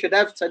or you should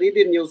have studied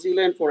in New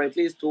Zealand for at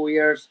least 2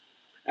 years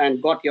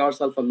and got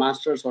yourself a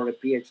master's or a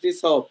PhD.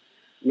 So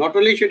not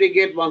only should you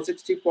get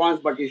 160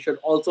 points, but you should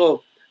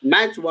also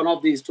match one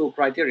of these two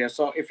criteria.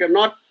 So if you're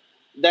not,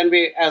 then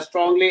we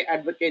strongly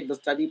advocate the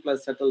study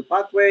plus settle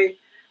pathway,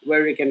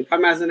 where you can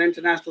come as an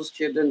international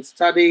student,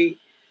 study,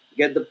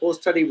 get the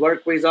post-study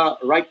work visa.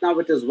 Right now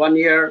it is 1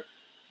 year,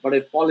 but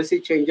if policy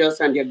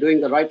changes and you're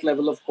doing the right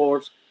level of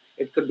course,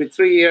 it could be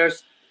 3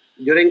 years.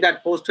 During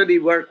that post-study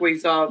work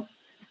visa,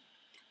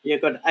 you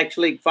could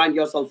actually find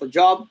yourself a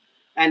job.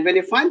 And when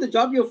you find the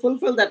job, you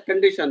fulfill that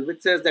condition,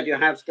 which says that you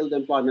have skilled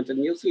employment in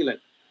New Zealand.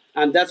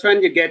 And that's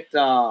when you get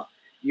your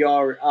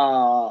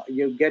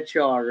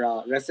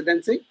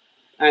residency.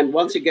 And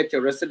once you get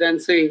your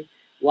residency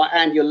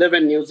and you live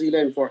in New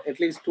Zealand for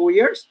at least 2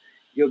 years,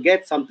 you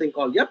get something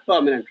called your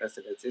permanent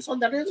residency. So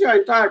that is your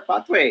entire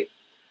pathway,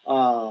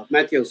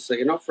 Matthews.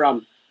 So,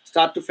 from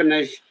start to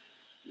finish.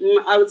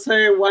 I would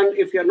say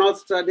if you're not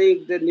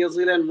studying in New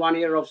Zealand, 1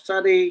 year of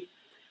study,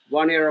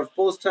 1 year of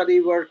post-study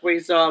work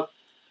visa,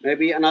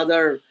 maybe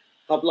another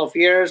couple of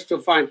years to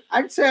find.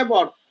 I'd say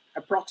about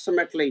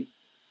approximately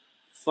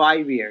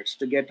 5 years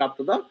to get up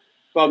to the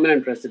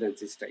permanent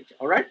residency stage.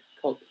 All right,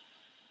 cool.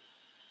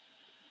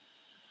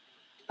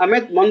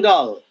 Amit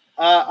Mandal,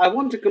 I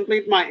want to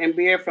complete my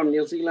MBA from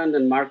New Zealand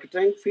in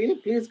marketing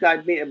field. Please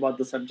guide me about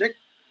the subject.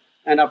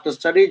 And after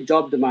study,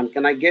 job demand.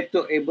 Can I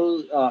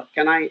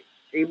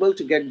able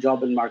to get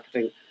job in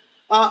marketing?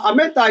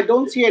 Amit, I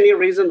don't see any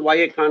reason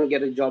why I can't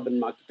get a job in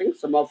marketing.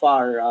 Some of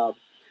our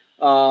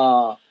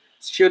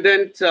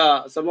students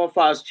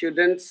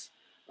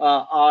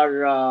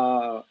are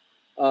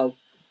uh,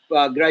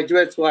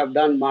 graduates who have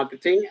done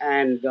marketing,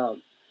 and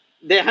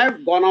they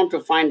have gone on to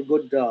find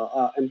good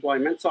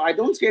employment. So I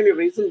don't see any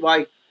reason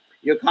why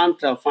you can't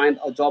find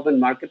a job in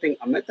marketing,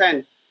 Amit.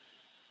 And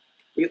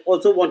we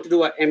also want to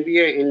do an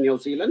MBA in New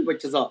Zealand,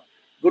 which is a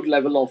good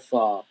level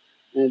of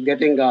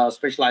getting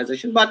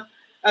specialization. But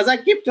as I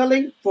keep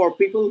telling, for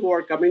people who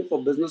are coming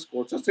for business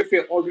courses, if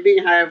you already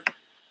have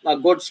a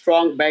good,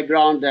 strong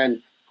background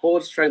and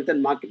core strength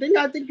in marketing,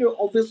 I think you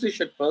obviously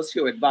should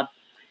pursue it. But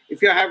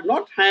if you have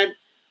not had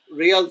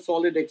real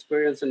solid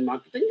experience in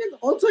marketing, then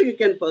also you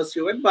can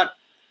pursue it. But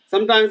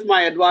sometimes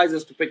my advice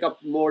is to pick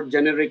up more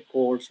generic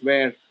course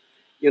where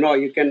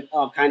you can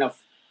kind of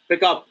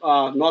pick up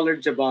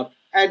knowledge about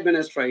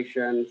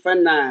administration,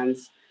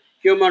 finance,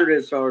 human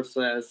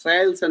resources,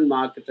 sales and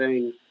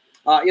marketing,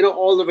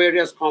 all the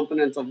various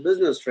components of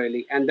business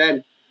really. And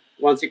then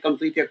once you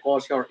complete your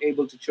course, you're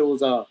able to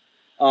choose a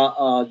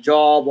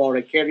job or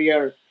a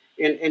career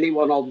in any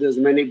one of these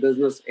many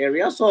business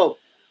areas. So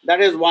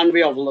that is one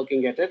way of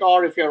looking at it.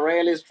 Or if you're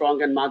really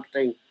strong in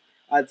marketing,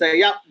 I'd say,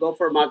 yeah, go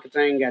for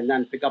marketing and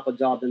then pick up a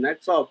job in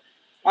it. So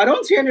I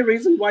don't see any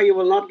reason why you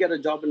will not get a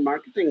job in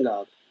marketing,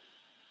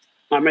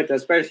 Amit.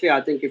 Especially,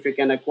 I think if you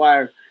can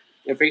acquire,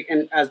 if you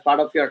in, as part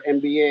of your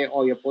MBA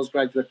or your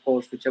postgraduate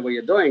course, whichever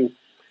you're doing,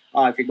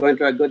 if you go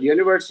into a good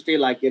university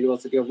like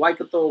University of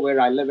Waikato, where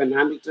I live in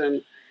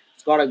Hamilton,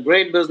 it's got a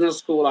great business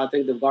school. I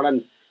think they've got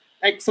an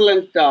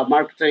excellent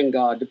marketing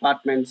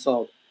department.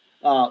 So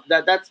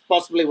that's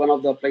possibly one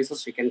of the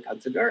places you can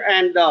consider.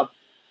 And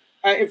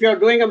if you're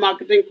doing a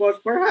marketing course,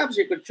 perhaps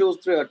you could choose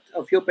through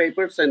a few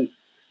papers in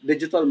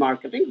digital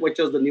marketing, which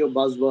is the new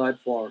buzzword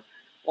for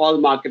all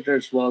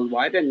marketers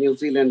worldwide. And New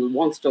Zealand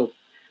wants to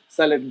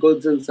sell its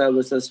goods and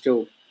services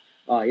to,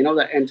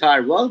 the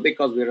entire world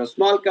because we're a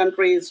small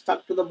country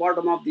stuck to the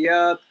bottom of the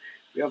earth.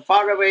 We are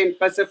far away in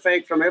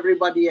Pacific from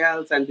everybody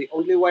else, and the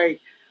only way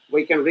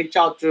we can reach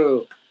out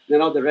to,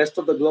 the rest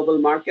of the global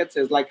markets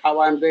is like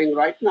how I'm doing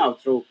right now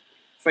through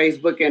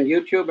Facebook and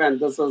YouTube, and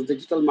this is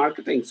digital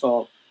marketing.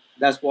 So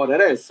that's what it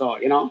is. So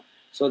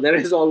there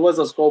is always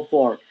a scope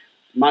for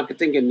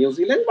marketing in New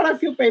Zealand, but a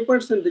few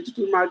papers in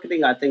digital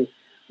marketing, I think,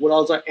 would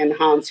also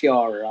enhance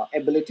your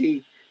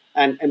ability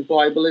and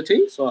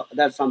employability. So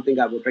that's something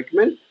I would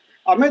recommend.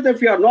 Amit,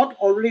 if you are not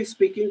already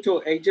speaking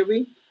to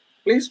AJV,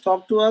 please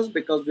talk to us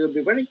because we'll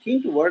be very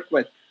keen to work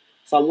with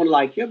someone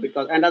like you.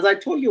 Because, and as I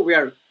told you, we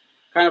are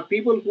kind of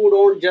people who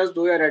don't just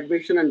do your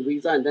admission and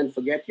visa and then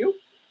forget you.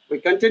 We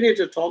continue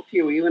to talk to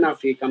you even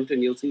after you come to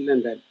New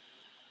Zealand, and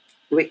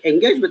we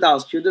engage with our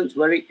students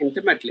very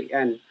intimately,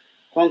 and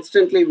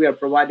constantly we are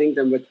providing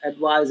them with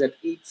advice at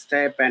each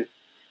step and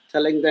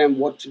telling them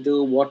what to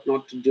do, what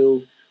not to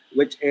do,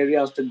 which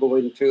areas to go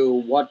into,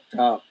 what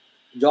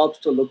jobs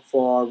to look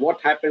for,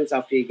 what happens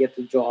after you get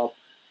the job,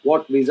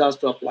 what visas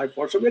to apply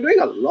for. So we're doing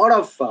a lot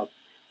of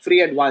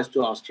free advice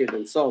to our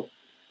students. So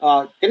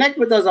connect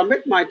with us,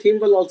 Amit. My team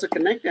will also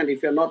connect, and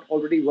if you're not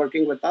already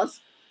working with us,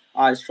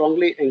 I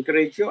strongly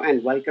encourage you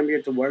and welcome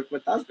you to work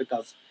with us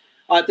because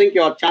I think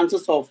your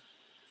chances of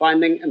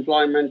finding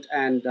employment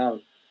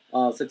and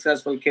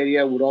successful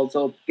career would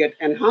also get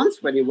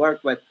enhanced when you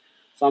work with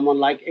someone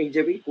like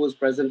AJB, who is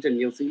present in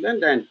New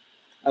Zealand. And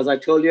as I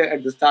told you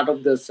at the start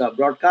of this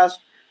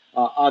broadcast,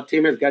 our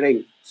team is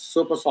getting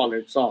super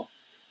solid. So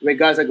we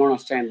guys are going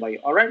to stand by you.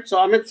 All right. So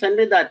Amit, send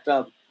me that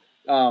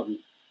um,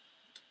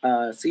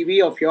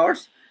 CV of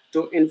yours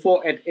to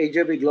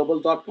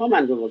info@ajvglobal.com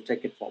and we will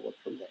take it forward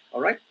from there.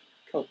 All right.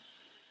 Cool.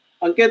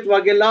 Ankit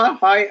Wagila,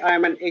 hi, I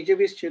am an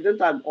AJV student.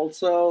 I'm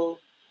also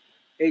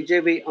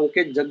AJV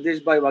Ankit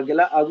Jagdish Bhai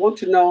Wagila. I want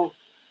to know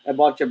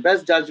about your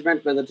best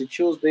judgment whether to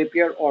choose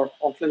Napier or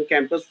Auckland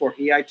campus for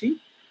EIT.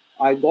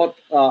 I got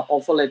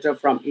offer letter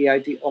from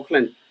EIT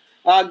Auckland.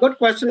 Good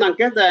question,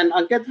 Ankit. And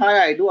Ankit,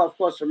 hi, I do of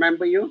course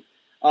remember you.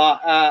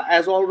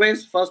 As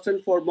always, first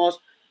and foremost,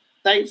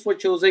 thanks for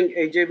choosing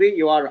AJV.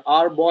 You are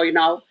our boy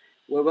now.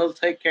 We will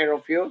take care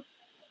of you.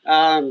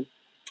 Um,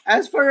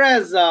 as far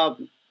as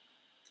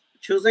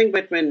choosing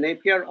between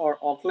Napier or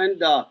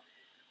Auckland,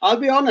 I'll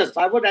be honest,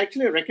 I would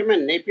actually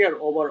recommend Napier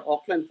over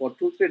Auckland for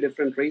two, three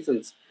different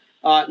reasons.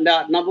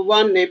 Number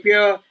one,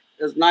 Napier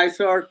is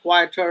nicer,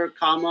 quieter,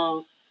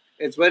 calmer.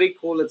 It's very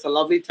cool. It's a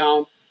lovely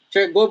town.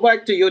 Go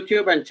back to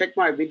YouTube and check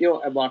my video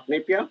about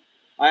Napier.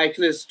 I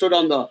actually stood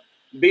on the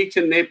beach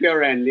in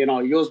Napier and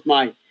used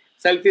my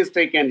selfie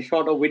stick and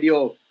shot a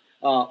video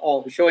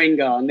of showing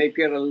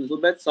Napier a little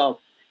bit. So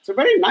it's a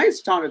very nice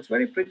town. It's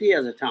very pretty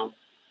as a town.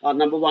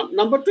 Number one.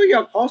 Number two,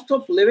 your cost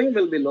of living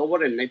will be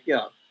lower in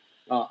Napier,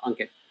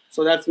 Ankit.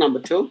 So that's number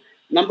two.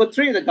 Number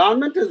three, the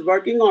government is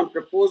working on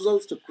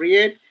proposals to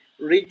create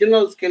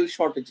regional skill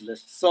shortage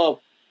lists.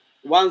 So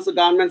once the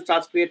government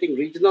starts creating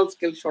regional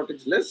skill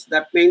shortage lists,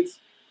 that means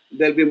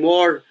there'll be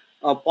more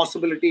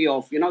possibility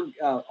of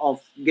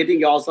of getting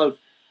yourself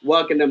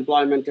work and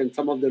employment in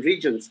some of the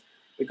regions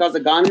because the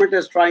government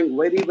is trying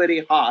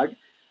very hard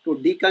to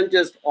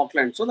decongest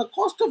Auckland. So the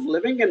cost of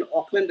living in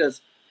Auckland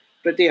is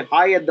pretty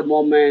high at the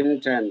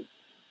moment, and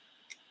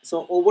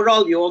so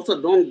overall, you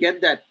also don't get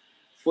that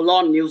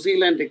full-on New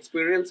Zealand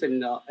experience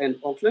in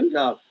Auckland.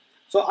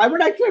 So I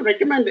would actually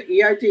recommend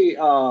EIT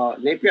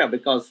Napier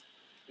because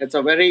it's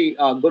a very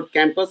good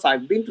campus.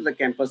 I've been to the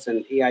campus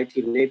in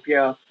EIT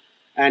Napier,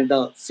 and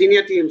the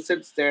senior team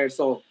sits there.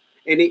 So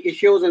any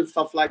issues and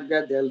stuff like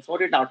that, they'll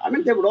sort it out. I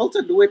mean, they would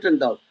also do it in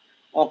the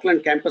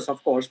Auckland campus,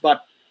 of course,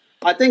 but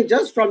I think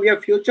just from your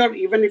future,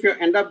 even if you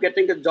end up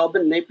getting a job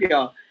in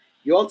Napier,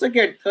 you also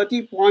get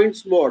 30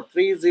 points more,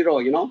 30,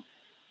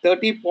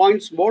 30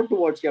 points more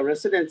towards your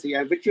residency,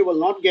 and which you will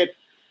not get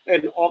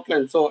in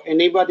Auckland. So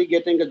anybody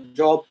getting a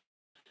job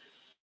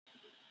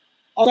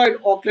outside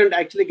Auckland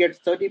actually gets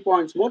 30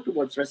 points more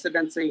towards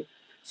residency.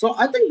 So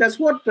I think that's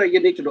what you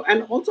need to do.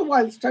 And also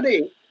while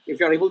studying, if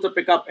you're able to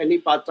pick up any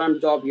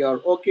part-time job,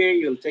 you're okay.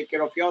 You'll take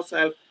care of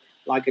yourself.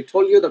 Like I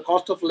told you, the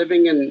cost of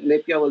living in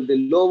Napier will be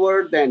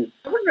lower. Then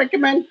I would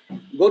recommend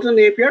go to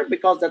Napier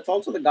because that's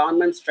also the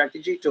government's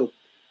strategy to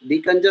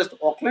decongest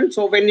Auckland.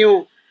 So when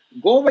you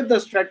go with the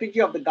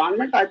strategy of the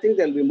government, I think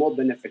there'll be more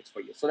benefits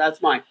for you. So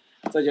that's my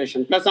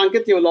suggestion. Plus,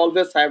 Ankit, you will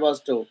always have us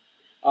to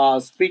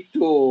speak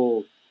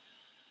to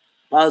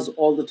us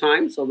all the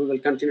time. So we will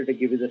continue to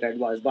give you that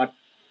advice. But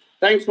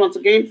thanks once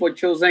again for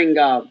choosing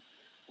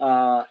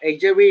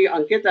AJV,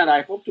 Ankit, and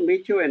I hope to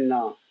meet you in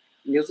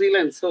New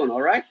Zealand soon.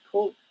 All right,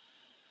 cool.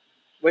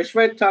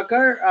 Vishwet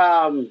Tucker.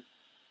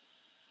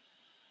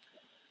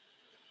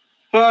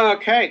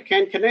 Okay,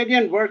 can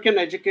Canadian work and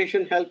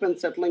education help in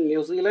settling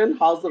New Zealand?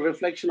 How's the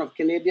reflection of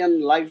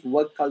Canadian life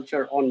work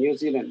culture on New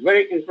Zealand?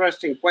 Very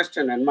interesting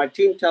question. And my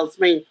team tells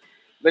me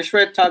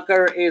Vishwet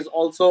Tucker is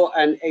also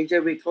an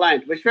AJV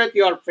client. Vishwet,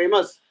 you are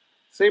famous.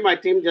 See, my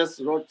team just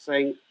wrote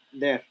saying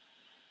there.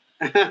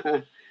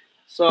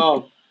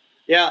 So,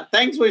 yeah,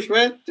 thanks,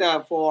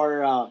 Vishwet,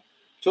 for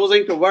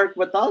choosing to work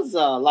with us.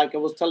 Like I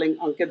was telling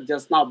Ankit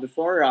just now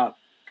before,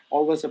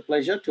 always a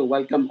pleasure to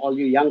welcome all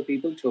you young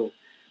people to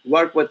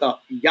work with a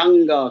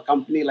young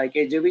company like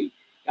AJV.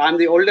 I'm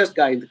the oldest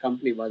guy in the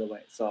company, by the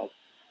way. So,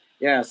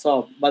 yeah,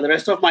 so, but the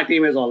rest of my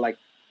team is all like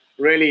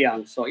really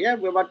young. So, yeah,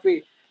 we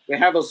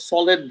have a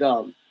solid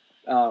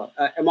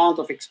amount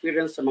of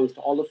experience amongst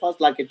all of us.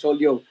 Like I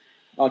told you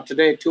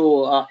today,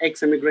 two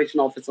ex-immigration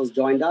officers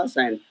joined us,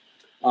 and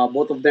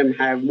both of them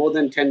have more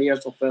than 10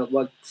 years of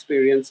work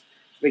experience.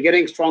 We're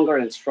getting stronger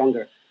and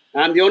stronger.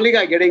 I'm the only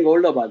guy getting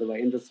older, by the way,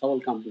 in this whole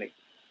company.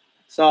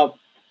 So,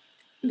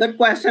 good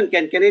question.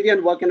 Can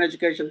Canadian work and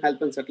education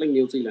help in settling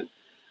New Zealand?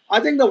 I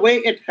think the way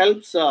it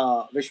helps,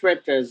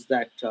 Vishwet, is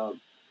that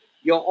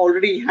you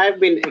already have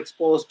been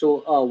exposed to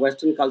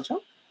Western culture.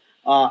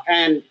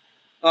 And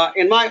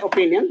in my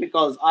opinion,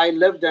 because I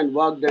lived and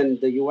worked in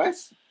the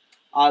US,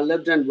 I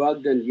lived and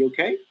worked in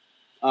UK,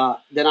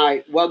 then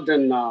I worked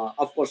in,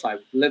 of course, I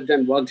lived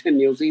and worked in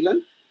New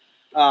Zealand,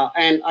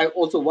 and I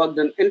also worked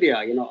in India.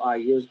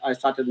 I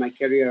started my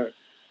career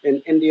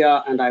in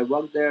India, and I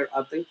worked there,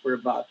 I think, for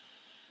about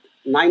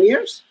 9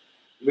 years.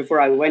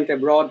 Before I went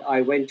abroad, I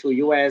went to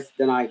US,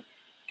 then I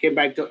came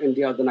back to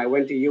India, then I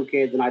went to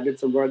UK, then I did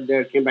some work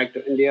there, came back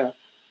to India,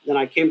 then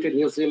I came to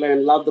New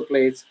Zealand, loved the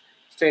place,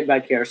 stayed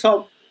back here.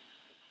 So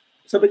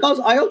because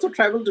I also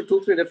traveled to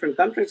two, three different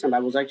countries, and I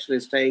was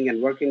actually staying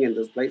and working in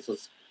those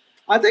places,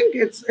 I think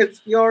it's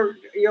your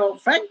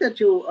fact that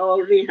you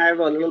already have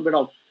a little bit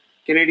of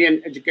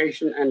Canadian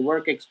education and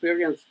work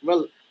experience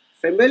will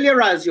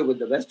familiarize you with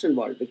the Western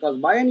world because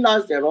by and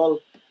large they're all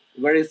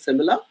very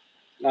similar.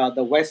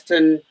 The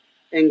Western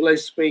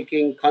English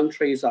speaking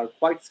countries are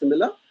quite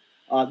similar.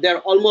 They're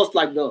almost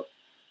like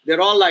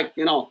they're all like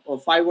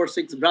five or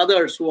six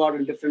brothers who are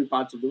in different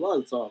parts of the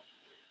world. So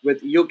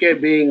with UK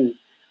being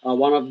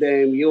one of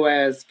them,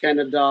 US,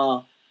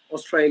 Canada,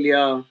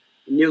 Australia,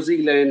 New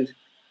Zealand,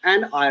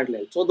 and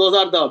Ireland. So those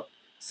are the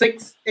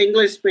six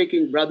English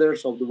speaking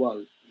brothers of the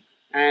world.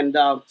 And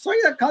so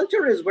yeah,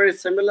 culture is very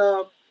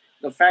similar.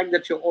 The fact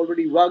that you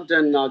already worked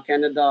in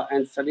Canada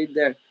and studied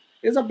there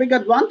is a big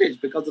advantage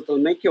because it will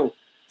make you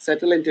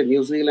settle into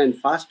New Zealand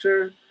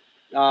faster.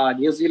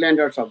 New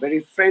Zealanders are very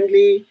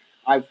friendly.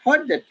 I've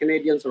heard that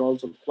Canadians are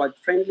also quite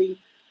friendly.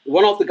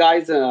 One of the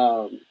guys,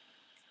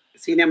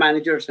 senior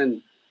managers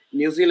in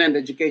New Zealand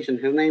education.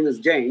 His name is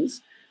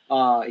James.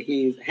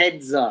 He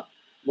heads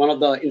one of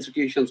the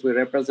institutions we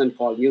represent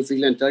called New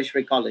Zealand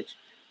Tertiary College.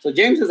 So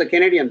James is a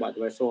Canadian, by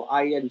the way. So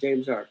I and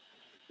James are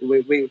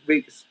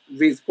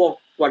we spoke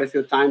quite a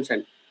few times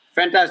and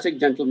fantastic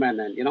gentleman.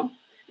 And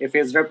if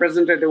he's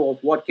representative of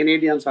what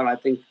Canadians are, I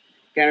think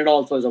Canada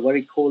also is a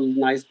very cool,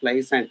 nice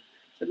place. And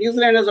so New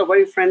Zealanders are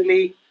very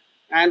friendly.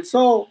 And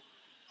so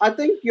I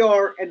think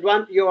your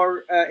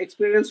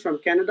experience from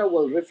Canada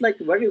will reflect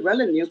very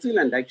well in New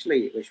Zealand,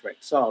 actually, Vishwek.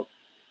 So,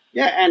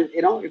 yeah, and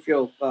if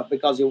you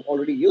because you're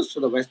already used to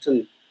the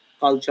Western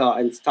culture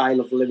and style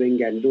of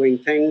living and doing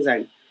things,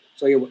 and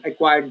so you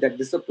acquired that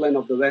discipline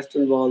of the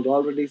Western world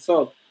already.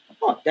 So,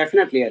 oh,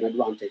 definitely an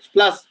advantage.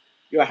 Plus,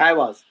 you have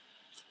us.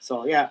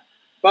 So, yeah,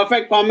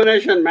 perfect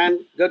combination,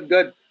 man. Good,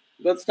 good,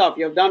 good stuff.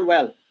 You've done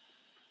well.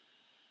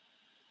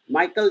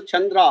 Michael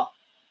Chandra.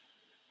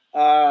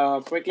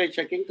 Quickly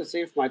checking to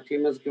see if my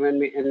team has given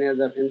me any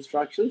other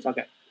instructions.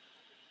 Okay.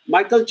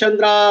 Michael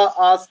Chandra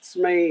asks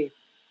me,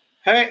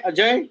 "Hey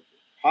Ajay,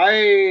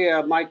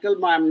 hi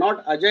Michael. I'm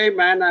not Ajay,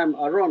 man. I'm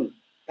Arun,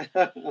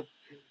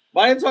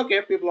 but it's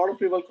okay. People, a lot of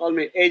people call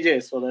me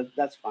AJ, so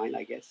that's fine,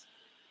 I guess.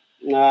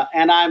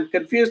 And I'm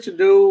confused.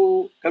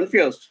 Do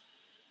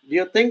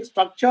you think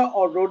structure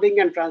or roading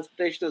and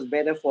transportation is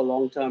better for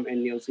long term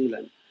in New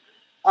Zealand?"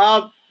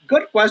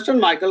 Good question,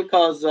 Michael,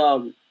 because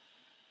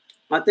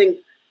I think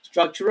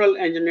structural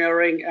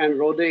engineering and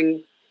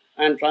roading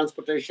and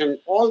transportation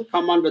all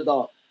come under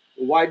the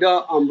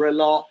wider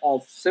umbrella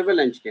of civil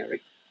engineering.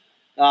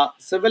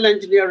 Civil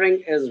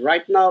engineering is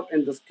right now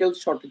in the skill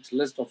shortage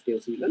list of New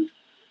Zealand.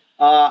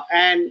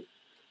 And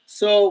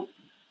so,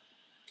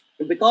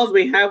 because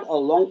we have a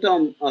long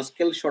term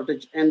skill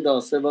shortage in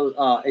the civil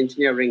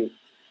engineering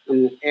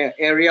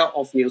area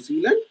of New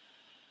Zealand,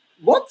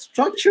 both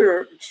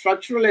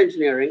structural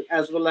engineering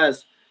as well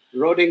as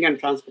roading and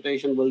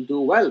transportation will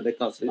do well,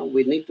 because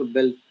we need to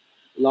build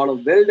a lot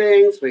of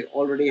buildings. We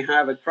already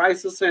have a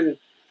crisis in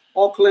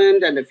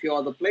Auckland and a few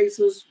other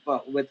places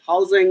with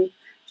housing.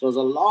 So there's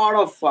a lot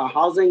of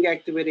housing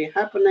activity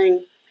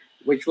happening,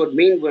 which would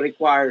mean we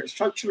require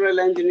structural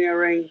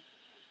engineering.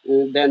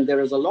 Then there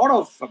is a lot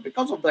of,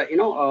 because of the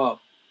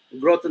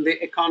growth in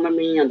the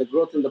economy and the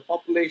growth in the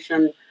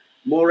population,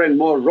 more and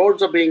more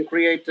roads are being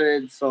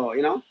created. So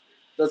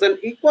there's an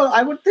equal,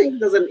 I would think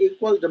there's an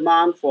equal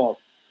demand for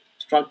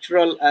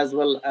structural as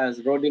well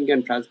as roading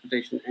and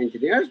transportation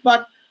engineers.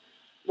 But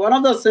one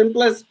of the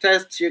simplest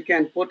tests you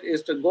can put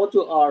is to go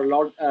to our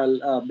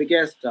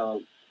biggest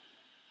job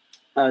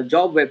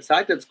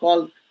website. It's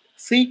called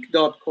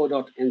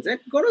seek.co.nz.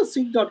 Go to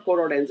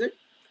seek.co.nz,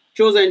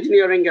 choose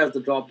engineering as the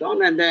drop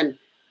down, and then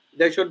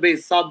there should be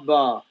sub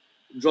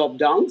drop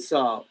downs,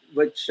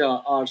 which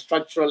are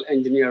structural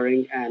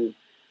engineering and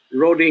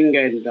roading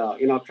and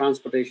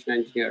transportation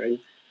engineering.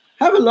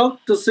 Have a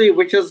look to see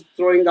which is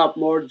throwing up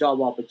more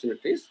job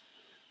opportunities,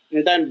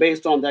 and then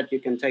based on that you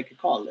can take a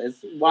call.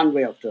 It's one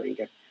way of doing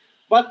it,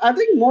 but I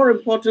think more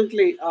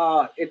importantly,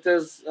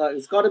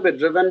 it's got to be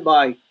driven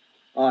by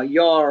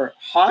your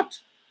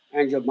heart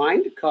and your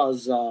mind,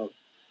 because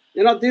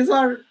these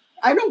are,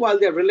 I know, while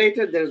they're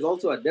related, there's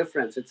also a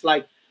difference. It's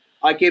like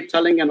I keep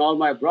telling in all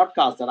my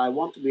broadcasts that I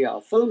want to be a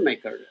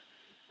filmmaker.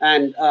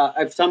 And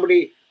if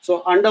somebody,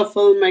 so under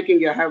filmmaking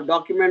you have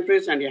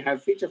documentaries and you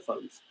have feature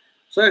films.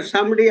 So if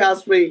somebody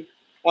asks me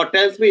or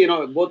tells me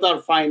both are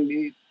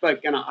fine,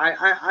 but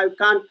I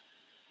can't,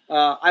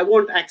 I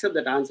won't accept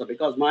that answer,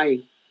 because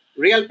my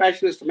real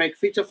passion is to make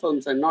feature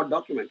films and not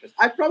documentaries.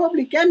 I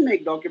probably can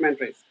make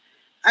documentaries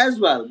as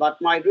well,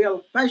 but my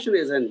real passion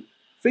is in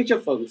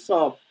feature films.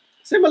 So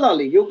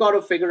similarly, you got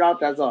to figure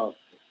out as a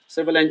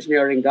civil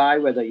engineering guy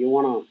whether you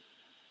want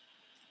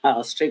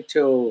to stick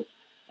to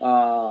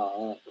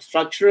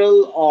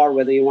structural, or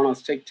whether you want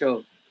to stick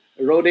to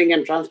roading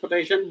and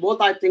transportation.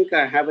 Both, I think,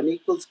 have an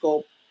equal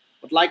scope.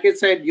 But like I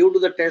said, you do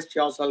the test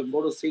yourself.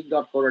 Go to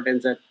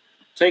seek.co.nz,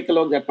 take a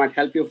look. That might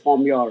help you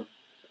form your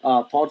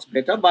thoughts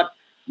better. But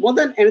more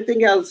than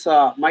anything else,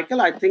 Michael,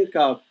 I think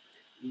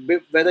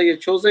whether you're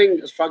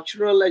choosing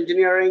structural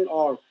engineering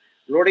or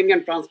roading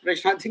and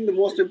transportation, I think the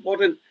most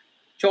important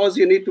choice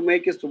you need to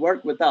make is to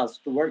work with us,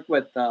 to work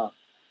with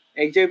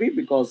AJV,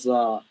 because,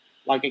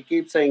 like I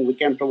keep saying, we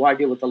can provide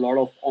you with a lot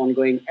of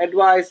ongoing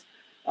advice.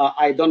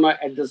 I don't know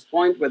at this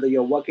point whether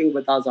you're working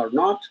with us or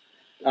not.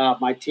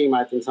 My team,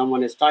 I think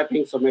someone is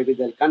typing, so maybe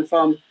they'll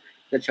confirm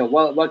that you're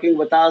working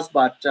with us.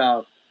 But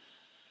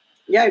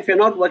yeah, if you're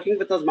not working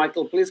with us,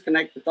 Michael, please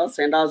connect with us.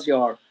 Send us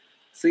your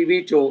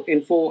CV to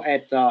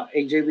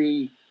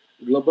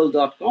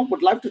info@ajvglobal.com.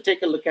 Would love to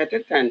take a look at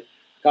it and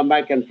come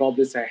back and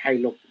probably say, hey,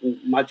 look,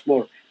 much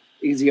more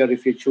easier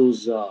if you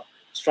choose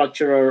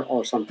structurer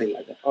or something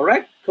like that. All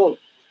right, cool.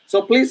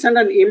 So please send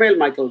an email,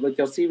 Michael, with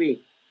your CV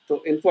to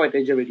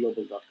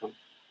info@ajvglobal.com.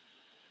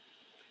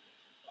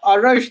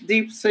 Arash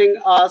Deep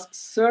Singh asks,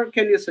 "Sir,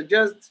 can you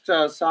suggest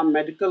some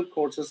medical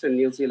courses in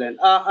New Zealand?"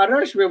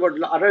 Arash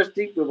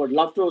Deep, we would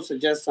love to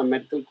suggest some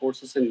medical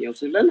courses in New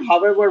Zealand.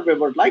 However, we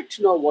would like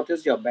to know what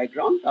is your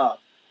background.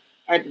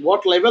 At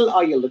what level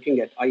are you looking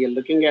at? Are you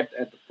looking at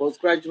the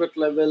postgraduate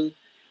level?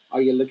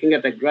 Are you looking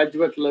at a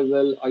graduate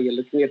level? Are you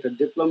looking at a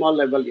diploma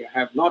level? You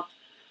have not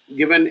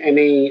given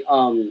any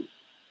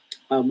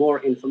more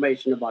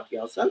information about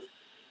yourself.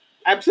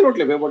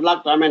 Absolutely, we would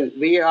love to. I mean,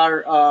 we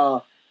are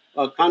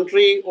a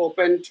country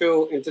open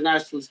to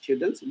international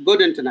students,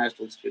 good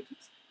international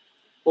students,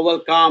 who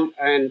will come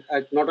and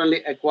not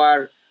only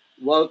acquire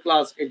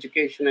world-class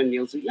education in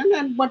New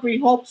Zealand, but we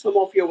hope some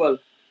of you will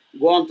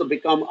go on to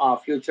become our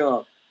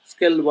future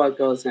skilled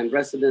workers and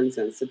residents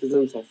and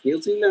citizens of New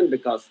Zealand,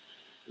 because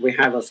we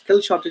have a skill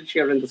shortage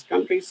here in this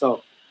country.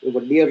 So we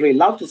would dearly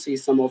love to see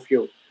some of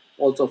you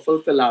also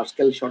fulfill our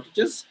skill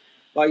shortages.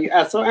 But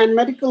so, and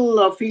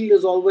medical field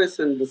is always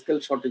in the skill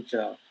shortage,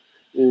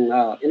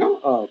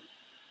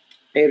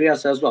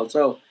 areas as well.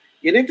 So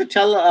you need to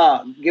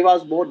give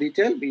us more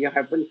detail. We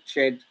haven't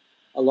shared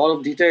a lot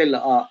of detail,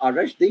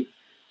 Arashdeep.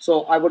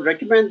 So I would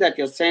recommend that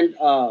you send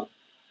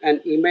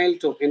an email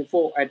to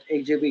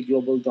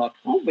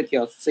info@ajvglobal.com with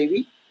your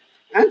CV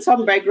and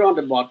some background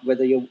about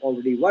whether you're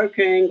already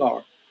working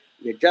or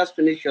you just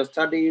finished your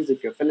studies,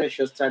 if you finish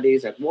your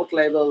studies at what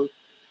level,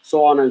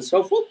 so on and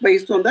so forth.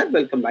 Based on that,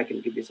 we'll come back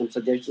and give you some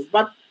suggestions.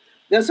 But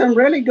there's some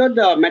really good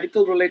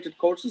medical related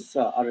courses,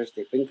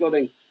 Arishdeep,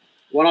 including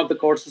one of the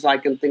courses I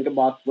can think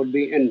about would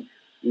be in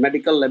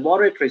medical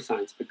laboratory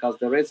science because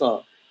there is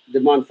a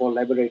demand for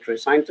laboratory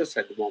scientists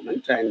at the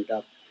moment. And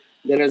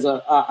there is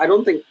I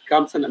don't think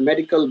comes in a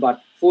medical,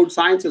 but food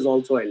science is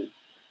also in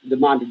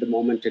demand at the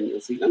moment in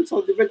New Zealand.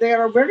 So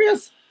there are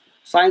various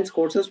science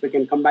courses we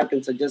can come back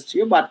and suggest to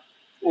you, but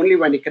only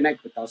when you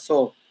connect with us.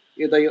 So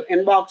either you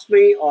inbox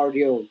me or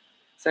you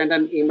send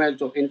an email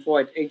to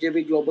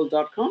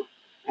info@ajvglobal.com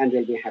and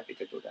we'll be happy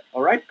to do that.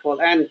 All right, cool.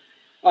 And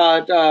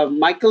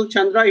Michael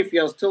Chandra, if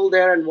you're still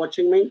there and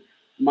watching me,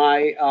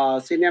 my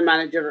senior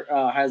manager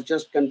has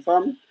just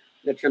confirmed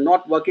that you're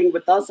not working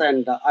with us,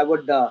 and I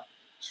would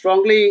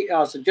strongly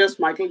suggest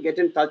Michael get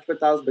in touch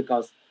with us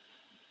because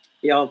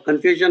your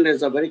confusion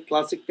is a very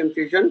classic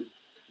confusion.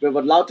 We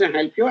would love to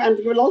help you, and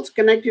we will also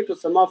connect you to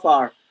some of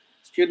our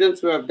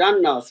students who have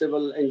done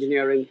civil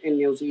engineering in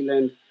New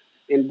Zealand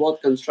in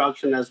both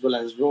construction as well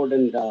as road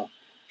and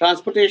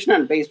transportation.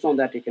 And based on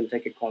that, you can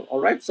take a call. All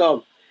right.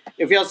 So,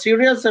 if you're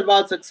serious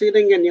about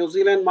succeeding in New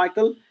Zealand,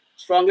 Michael,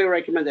 strongly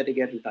recommend that you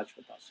get in touch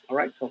with us. All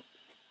right. Cool.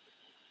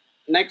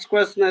 Next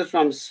question is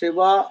from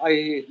Siva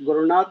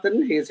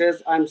Gurunathan. He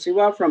says, I'm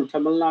Siva from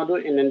Tamil Nadu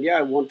in India.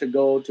 I want to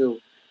go to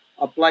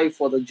apply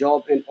for the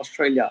job in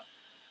Australia,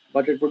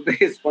 but it would be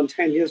a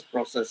spontaneous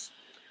process.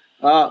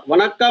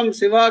 Vanakkam,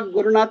 Siva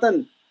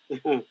Gurunathan.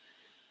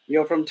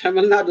 You're from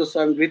Tamil Nadu, so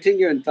I'm greeting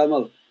you in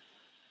Tamil.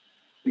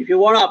 If you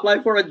want to apply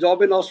for a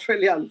job in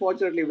Australia,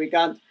 unfortunately, we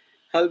can't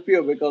help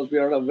you because we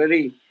are a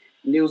very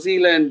New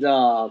Zealand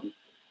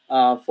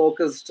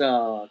focused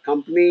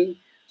company.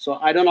 So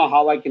I don't know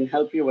how I can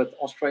help you with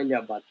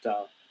Australia, but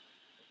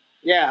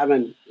yeah, I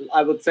mean,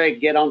 I would say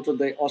get onto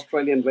the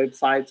Australian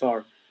websites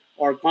or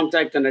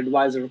contact an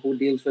advisor who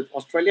deals with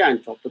Australia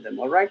and talk to them.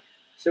 All right,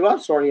 Siva,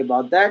 sorry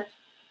about that.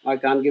 I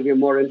can't give you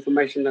more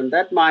information than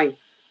that. My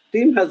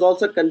team has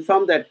also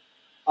confirmed that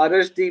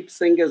Arish Deep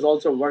Singh is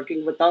also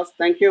working with us.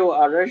 Thank you,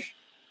 Arish.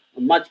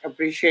 Much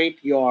appreciate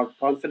your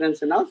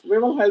confidence in us. We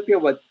will help you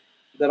with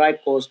the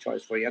right course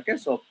choice for you. Okay,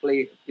 so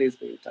please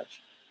be in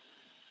touch.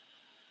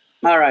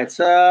 All right,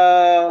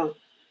 so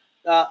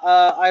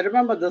I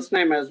remember this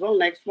name as well.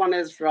 Next one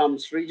is from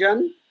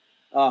Srijan,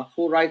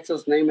 who writes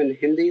his name in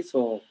Hindi.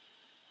 So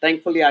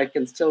thankfully, I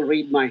can still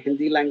read my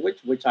Hindi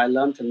language, which I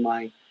learned in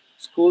my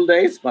school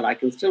days, but I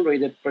can still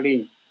read it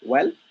pretty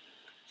well.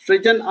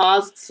 Srijan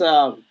asks,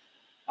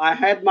 I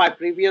had my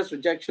previous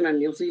rejection in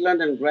New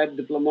Zealand and grad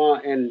diploma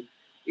in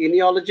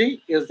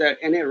eneology. Is there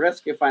any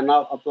risk if I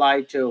now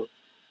apply to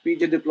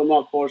PG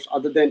diploma course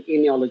other than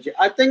eneology?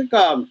 I think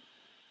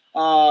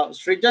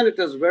Srijan, it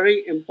is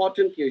very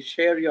important you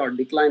share your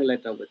decline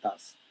letter with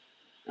us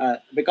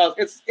because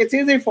it's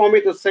easy for me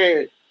to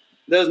say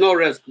there's no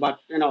risk, but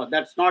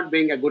that's not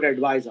being a good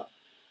advisor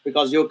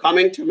because you're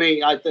coming to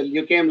me.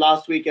 You came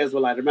last week as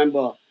well. I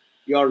remember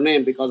your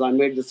name because I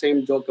made the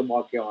same joke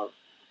about your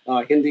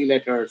Hindi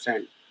letters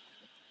and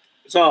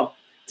so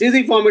it's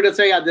easy for me to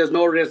say, yeah, there's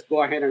no risk,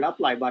 go ahead and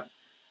apply. But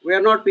we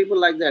are not people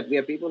like that. We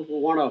are people who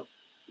want to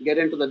get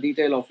into the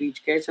detail of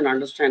each case and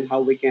understand how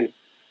we can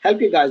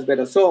help you guys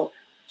better. So,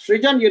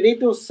 Srijan, you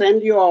need to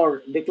send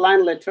your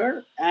decline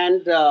letter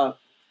and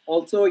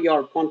also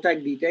your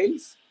contact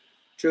details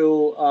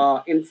to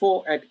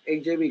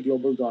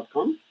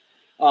info@ajvglobal.com.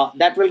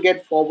 That will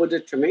get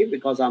forwarded to me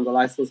because I'm the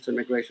licensed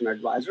immigration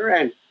advisor.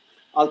 And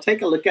I'll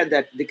take a look at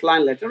that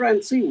decline letter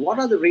and see what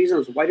are the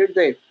reasons. Why did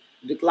they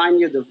decline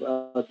you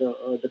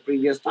the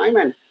previous time?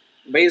 And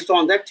based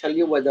on that, tell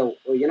you whether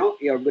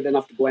you're good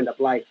enough to go and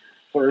apply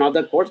for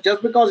another course.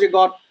 Just because you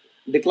got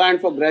declined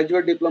for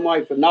graduate diploma,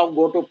 if you now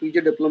go to PG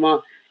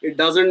diploma, it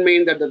doesn't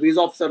mean that the visa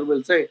officer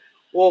will say,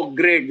 "Oh,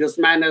 great, this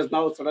man has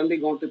now suddenly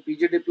gone to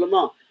PG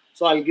diploma,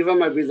 so I'll give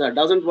him a visa." It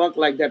doesn't work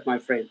like that, my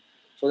friend.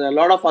 So there are a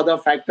lot of other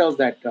factors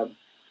that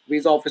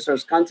visa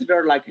officers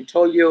consider. Like I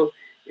told you,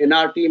 in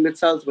our team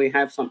itself, we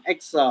have some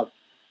ex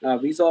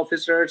visa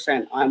officers,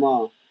 and I'm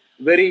a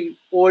very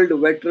old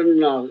veteran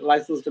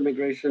licensed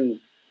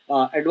immigration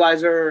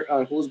advisor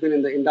who's been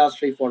in the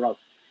industry for a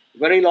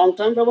very long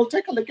time. We will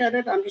take a look at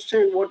it,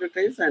 understand what it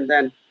is, and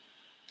then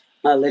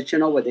I'll let you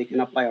know whether you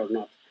can apply or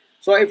not.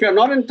 So if you're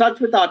not in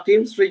touch with our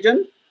team's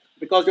region,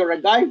 because you're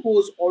a guy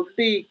who's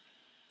already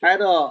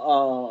had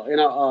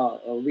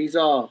a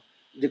visa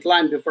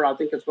decline before, I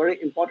think it's very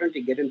important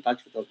to get in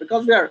touch with us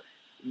because we are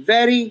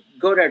very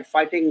good at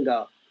fighting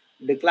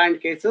declined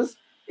cases.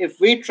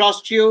 If we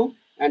trust you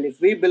and if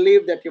we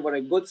believe that you were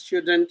a good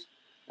student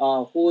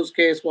whose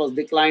case was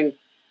declined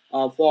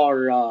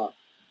for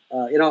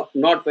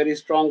not very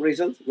strong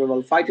reasons, we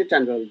will fight it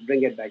and we'll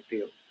bring it back to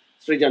you,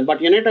 Srijan.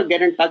 But you need to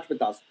get in touch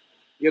with us.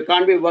 You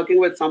can't be working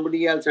with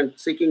somebody else and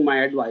seeking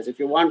my advice. If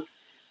you want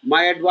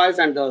my advice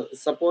and the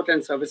support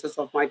and services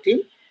of my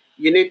team,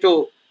 you need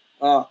to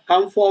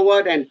come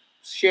forward and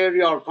share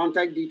your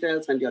contact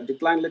details and your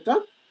decline letter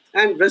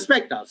and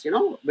respect us,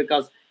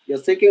 because you're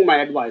seeking my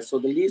advice. So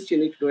the least you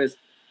need to do is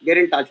get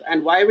in touch.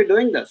 And why are we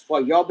doing this? For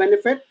your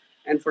benefit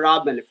and for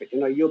our benefit.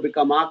 You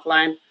become our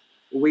client,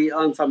 we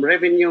earn some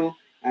revenue,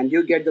 and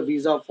you get the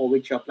visa for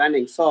which you're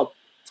planning. So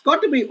it's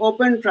got to be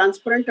open,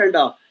 transparent, and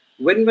a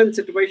win-win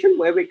situation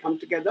where we come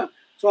together.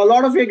 So a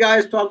lot of you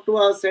guys talk to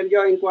us, send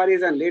your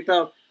inquiries, and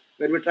later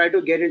when we try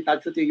to get in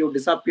touch with you, you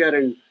disappear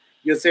and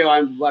you say,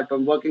 I'm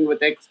working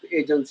with X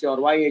agency or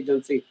Y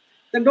agency.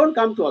 Then don't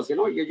come to us.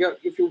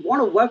 If you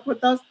want to work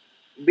with us,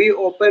 be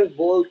open,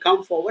 bold,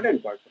 come forward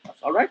and work with us.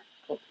 All right.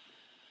 Cool.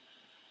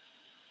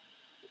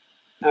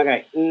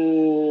 Okay.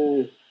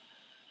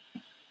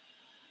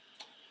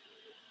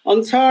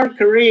 Ansar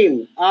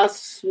Kareem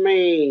asks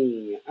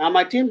me,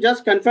 my team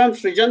just confirmed,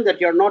 Srijan,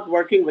 that you're not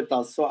working with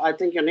us. So I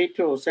think you need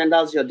to send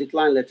us your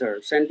decline letter.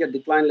 Send your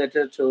decline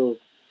letter to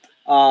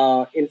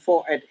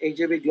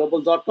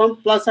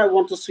info@ajvglobal.com. Plus, I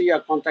want to see your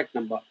contact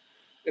number.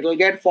 It'll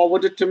get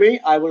forwarded to me.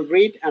 I will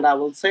read and I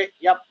will say,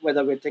 yep,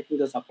 whether we're taking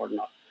this up or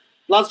not.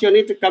 Plus, you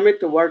need to commit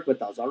to work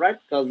with us, all right?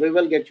 Because we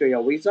will get you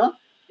your visa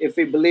if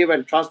we believe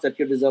and trust that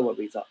you deserve a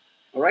visa.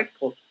 All right,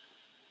 cool.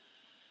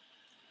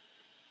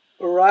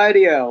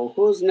 Radio.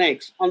 Who's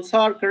next?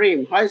 Ansar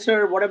Kareem. Hi,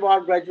 sir. What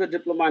about graduate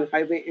diploma in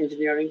highway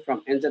engineering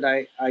from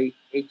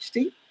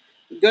NZIHT?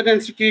 Good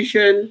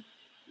institution,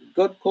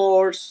 good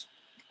course.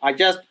 I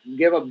just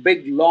gave a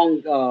big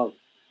long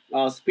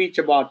speech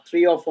about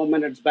 3 or 4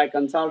 minutes back,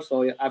 Ansar.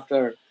 So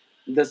after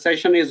the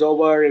session is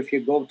over, if you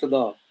go to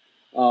the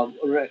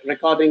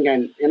recording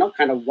and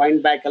kind of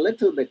wind back a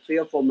little bit, 3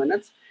 or 4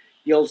 minutes,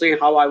 you'll see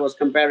how I was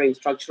comparing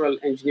structural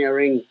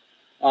engineering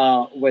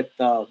with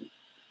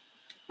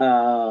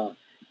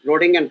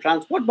roading and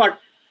transport. But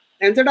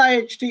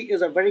NZIHT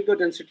is a very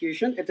good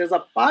institution. It is a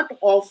part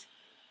of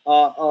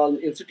an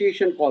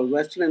institution called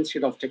Western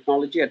Institute of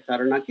Technology at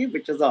Taranaki,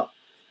 which is a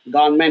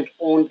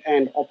government-owned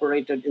and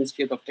operated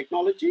institute of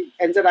technology.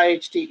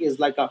 NZIHT is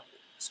like a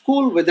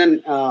school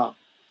within a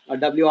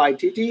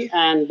WITT,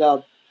 and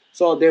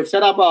so they've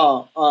set up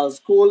a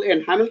school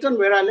in Hamilton,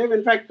 where I live.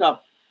 In fact,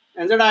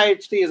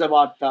 NZIHT is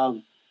about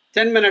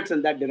 10 minutes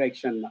in that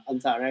direction,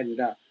 Ansar. And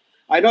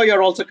I know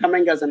you're also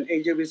coming as an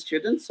AJV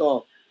student,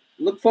 so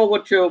look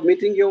forward to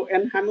meeting you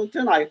in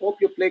Hamilton. I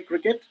hope you play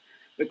cricket,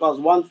 because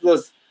once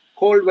this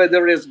cold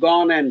weather is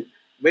gone and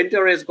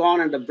winter is gone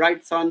and the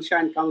bright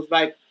sunshine comes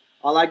back,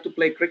 I like to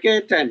play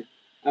cricket. And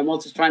I'm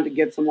also trying to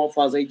get some of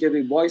us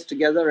AJV boys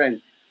together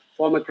and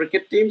form a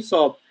cricket team.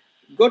 So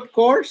good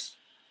course,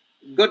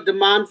 good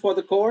demand for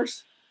the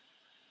course,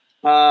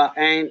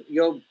 and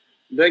you're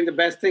doing the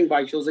best thing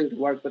by choosing to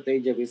work with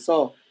AJV.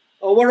 So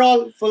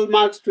overall, full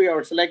marks to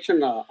your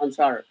selection,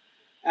 Ansar.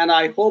 And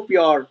I hope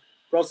your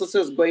process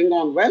is going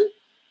on well.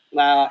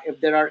 If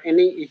there are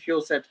any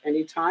issues at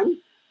any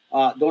time,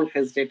 don't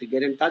hesitate to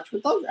get in touch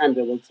with us and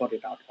we will sort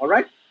it out. All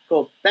right?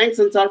 Cool. Thanks,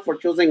 Ansar, for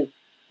choosing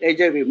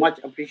AJV. Much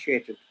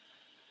appreciated.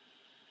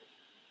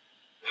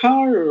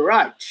 All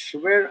right.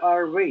 Where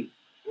are we?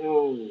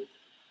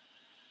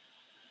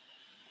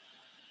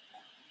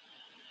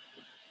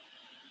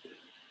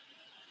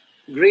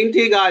 Green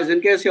tea, guys,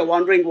 in case you're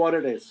wondering what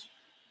it is.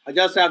 I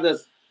just have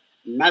this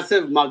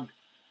massive mug.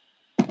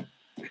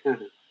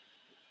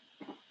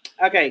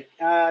 Okay,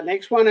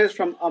 next one is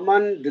from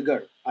Aman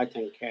Dugar, I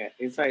think.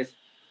 It says,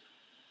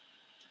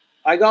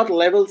 I got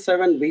level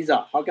 7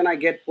 visa. How can I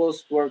get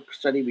post-work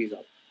study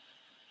visa?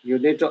 You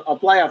need to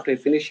apply after you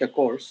finish your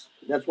course.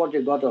 That's what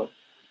you got to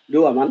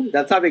do, Aman.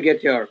 That's how we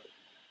get your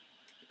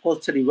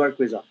post-study work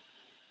visa.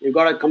 You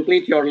got to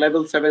complete your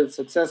level 7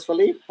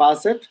 successfully,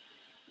 pass it,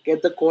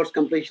 get the course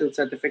completion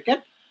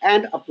certificate,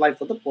 and apply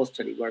for the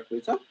post-study work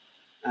visa,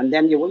 and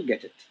then you will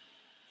get it.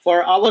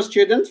 For our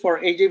students, for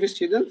AJV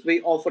students,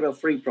 we offer a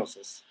free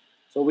process.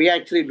 So we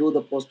actually do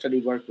the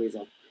post-study work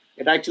visa.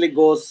 It actually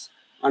goes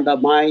under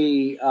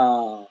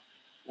my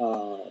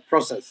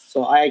process.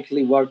 So I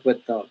actually work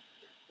with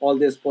all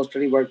these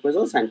post-study work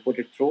visas and put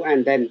it through.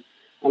 And then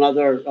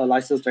another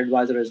licensed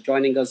advisor is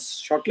joining us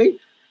shortly.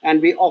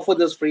 And we offer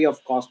this free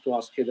of cost to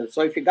our students.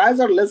 So if you guys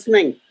are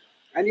listening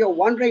and you're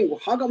wondering,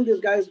 how come these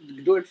guys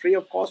do it free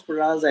of cost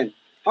for us? And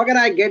how can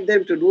I get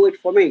them to do it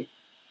for me?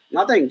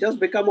 Nothing. Just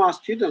become our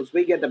students.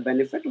 We get a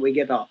benefit. We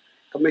get a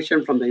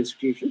commission from the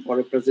institution for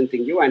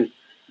representing you and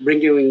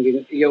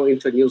bringing you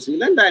into New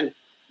Zealand. And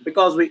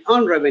because we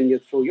earn revenue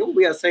through you,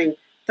 we are saying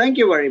thank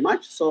you very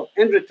much. So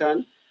in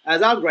return,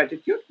 as our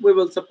gratitude, we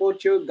will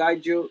support you,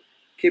 guide you,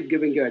 keep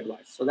giving you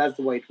advice. So that's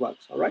the way it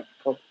works. All right.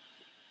 Cool.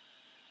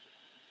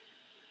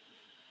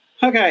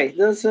 Okay.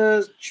 This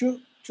is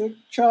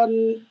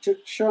Chuchan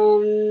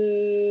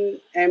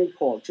M.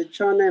 Paul.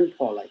 Chuchan M.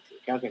 Paul, I think.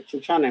 Okay,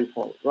 Chuchan and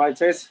Paul. Right,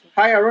 says,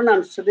 hi Arun,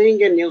 I'm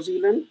studying in New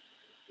Zealand,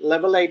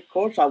 level 8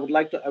 course. I would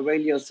like to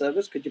avail your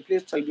service. Could you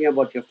please tell me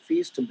about your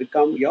fees to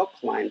become your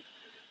client?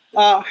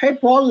 Hey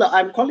Paul,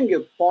 I'm calling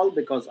you Paul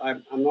because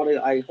I'm not,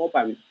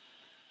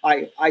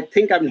 I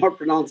think I'm not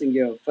pronouncing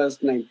your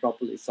first name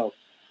properly. So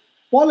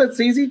Paul, it's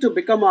easy to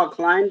become our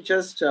client.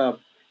 Just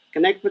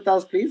connect with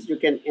us, please. You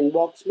can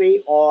inbox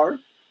me or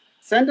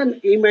Send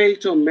an email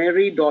to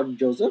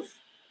mary.joseph,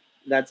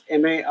 that's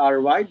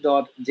mary.joseph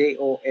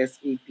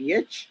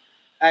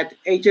at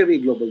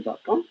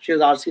ajvglobal.com.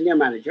 She's our senior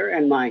manager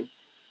and my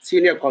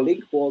senior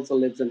colleague who also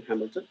lives in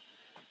Hamilton.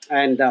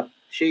 And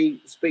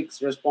she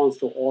speaks response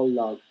to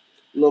all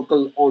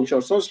local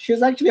onshore. So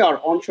she's actually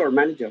our onshore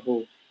manager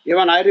who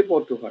even I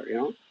report to her,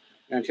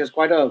 and she's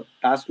quite a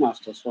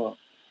taskmaster. So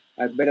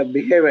I better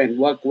behave and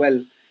work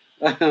well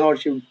or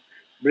she'll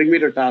bring me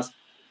to task.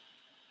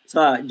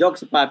 So,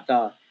 jokes apart,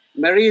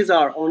 Mary is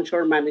our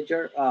onshore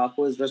manager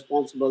who is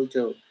responsible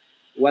to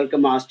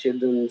welcome our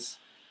students,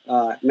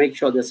 make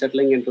sure they're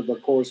settling into the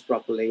course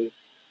properly.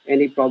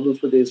 Any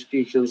problems with the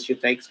institutions, she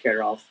takes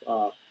care of.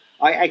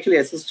 I actually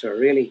assist her,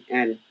 really.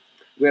 And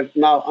we're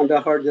now under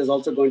her, there's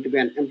also going to be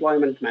an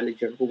employment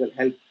manager who will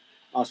help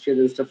our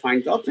students to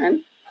find jobs.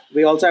 And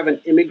we also have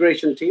an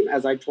immigration team.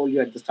 As I told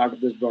you at the start of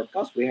this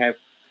broadcast, we have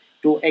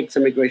two ex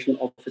immigration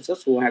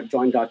officers who have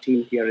joined our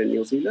team here in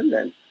New Zealand.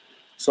 And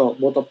so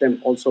both of them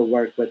also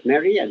work with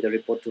Mary and they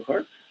report to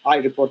her. I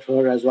report to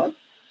her as well.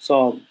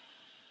 So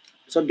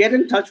get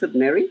in touch with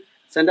Mary,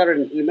 send her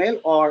an email,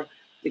 or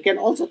you can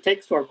also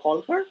text or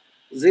call her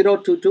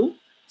 022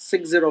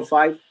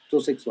 605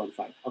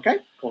 2615. Okay,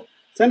 cool.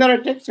 Send her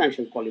a text and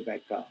she'll call you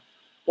back,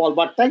 Paul.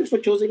 But thanks for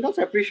choosing us.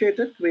 I appreciate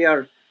it. We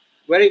are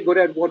very good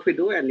at what we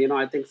do. And,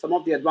 I think some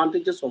of the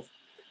advantages of,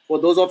 for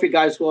those of you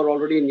guys who are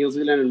already in New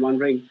Zealand and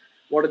wondering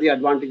what are the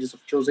advantages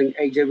of choosing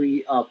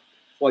AJV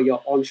for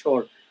your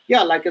onshore.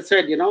 Yeah, like I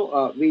said,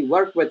 we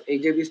work with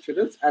AJV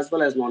students as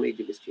well as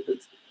non-AJV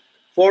students.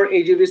 For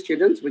AGV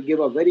students, we give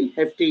a very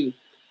hefty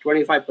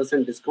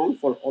 25% discount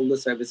for all the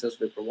services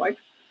we provide.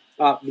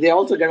 They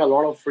also get a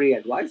lot of free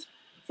advice.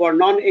 For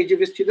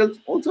non-AGV students,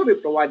 also we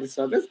provide the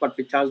service, but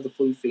we charge the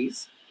full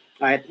fees.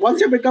 Right.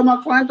 Once you become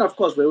a client, of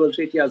course, we will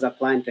treat you as a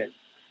client, and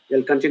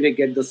you'll continue to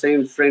get the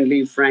same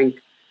friendly,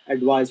 frank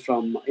advice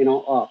from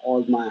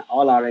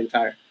all our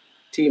entire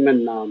team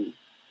in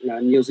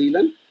New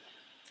Zealand.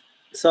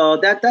 So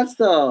that's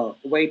the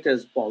way it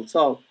is, Paul.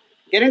 So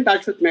get in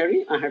touch with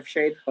Mary. I have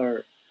shared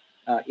her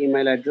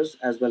email address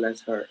as well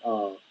as her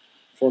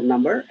phone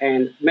number.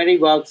 And Mary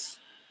works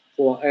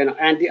for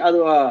and the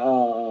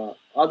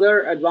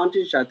other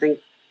advantage I think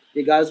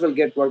you guys will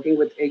get working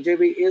with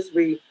AJV is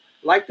we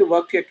like to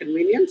work to your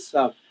convenience.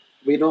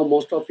 We know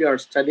most of you are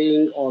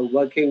studying or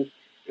working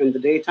in the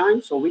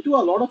daytime, so we do a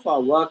lot of our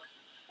work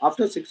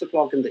after 6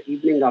 o'clock in the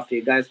evening after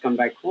you guys come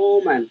back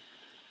home and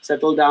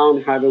settle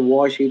down, have a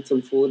wash, eat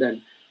some food,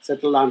 and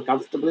settle down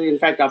comfortably. In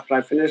fact, after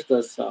I finish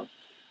this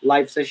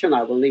live session,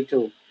 I will need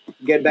to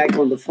get back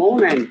on the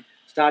phone and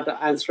start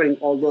answering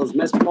all those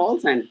missed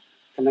calls and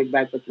connect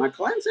back with my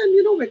clients. And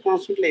we're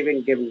constantly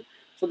being given.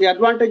 So the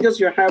advantages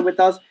you have with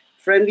us: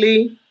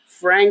 friendly,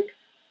 frank,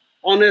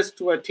 honest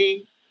to a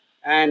T,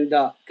 and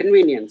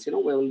convenience. We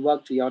will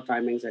work to your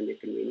timings and your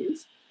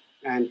convenience,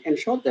 and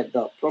ensure that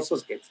the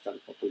process gets done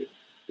properly.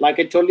 Like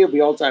I told you,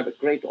 we also have a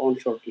great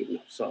onshore team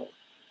now. So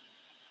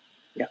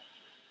yeah.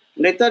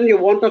 Nathan, you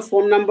want a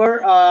phone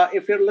number?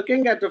 If you're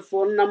looking at a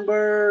phone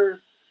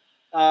number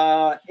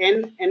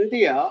in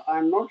India,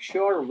 I'm not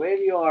sure where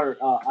you are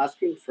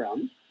asking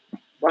from,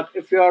 but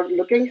if you are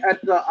looking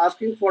at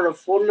asking for a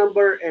phone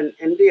number in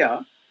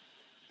India,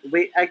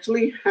 we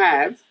actually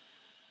have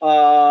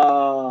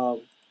uh,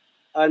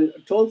 a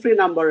toll-free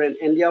number in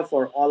India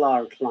for all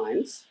our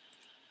clients.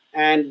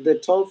 And the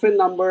toll-free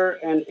number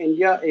in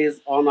India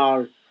is on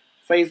our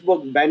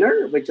Facebook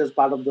banner, which is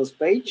part of this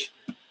page.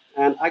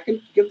 And I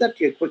can give that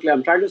to you quickly.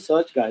 I'm trying to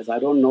search, guys. I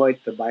don't know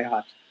it by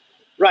heart.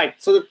 Right.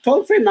 So the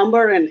toll-free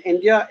number in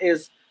India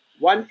is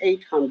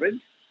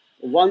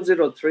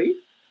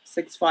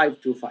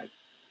 1-800-103-6525.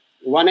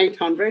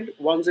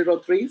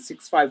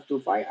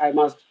 1-800-103-6525. I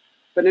must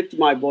pin it to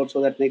my board so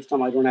that next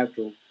time I don't have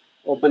to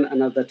open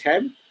another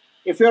tab.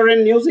 If you're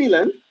in New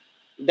Zealand,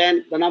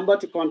 then the number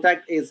to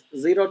contact is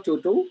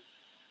 022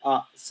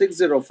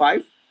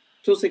 605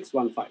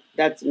 2615.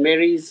 That's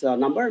Mary's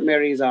number.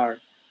 Mary is our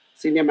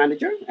senior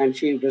manager, and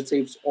she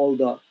receives all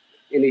the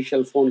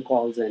initial phone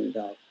calls and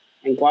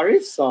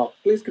inquiries. So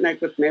please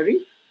connect with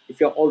Mary if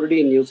you're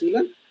already in New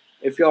Zealand.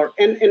 If you're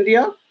in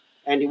India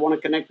and you want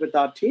to connect with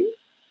our team,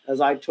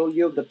 as I told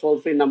you, the toll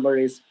free number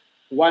is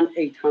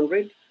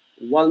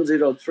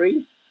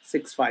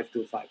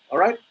 1-800-103-6525. All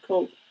right,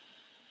 cool.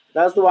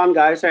 That's the one,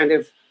 guys. And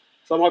if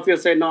some of you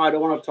say, no, I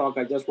don't want to talk,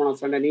 I just want to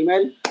send an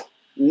email,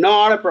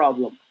 not a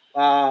problem.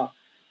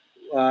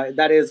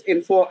 That is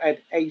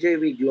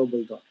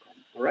info@ajvglobal.com.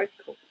 All right,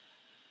 cool.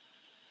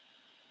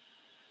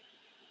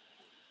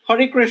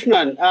 Hari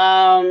Krishnan.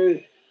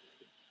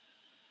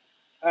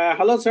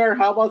 Hello, sir.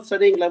 How about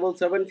studying level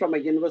 7 from a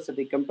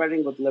university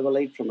comparing with level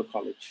 8 from a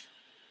college?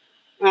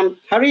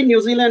 Hari,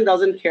 New Zealand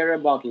doesn't care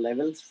about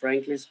levels,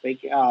 frankly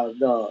speaking.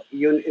 The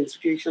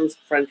institutions,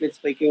 frankly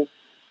speaking,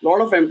 a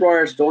lot of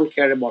employers don't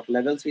care about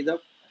levels either,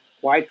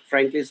 quite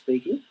frankly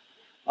speaking.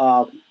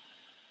 Uh,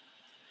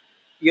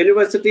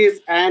 Universities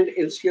and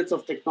institutes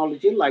of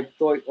technology like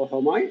Toi or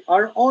Homai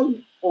are all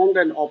owned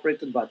and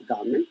operated by the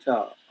government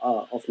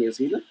of New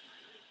Zealand.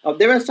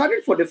 They were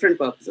started for different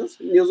purposes.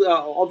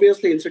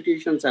 Obviously,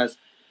 institutions as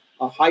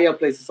higher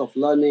places of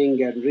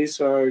learning and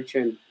research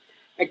and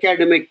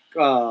academic,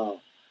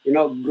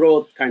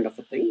 growth kind of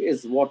a thing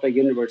is what a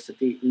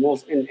university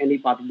most in any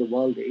part of the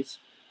world is.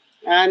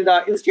 And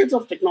institutes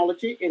of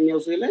technology in New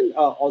Zealand,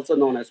 also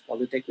known as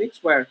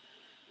polytechnics, where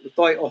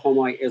Toi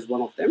Ohomai is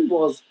one of them,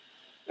 was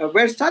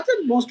were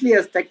started mostly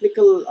as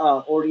technical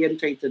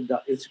orientated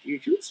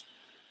institutions,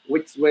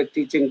 which were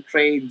teaching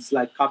trades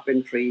like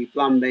carpentry,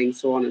 plumbing,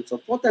 so on and so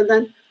forth, and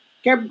then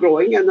kept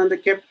growing, and then they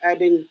kept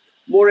adding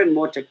more and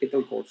more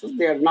technical courses.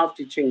 They are now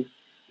teaching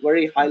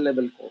very high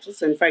level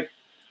courses. In fact,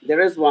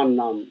 there is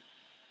one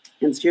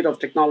institute of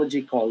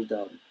technology called,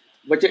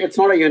 but it's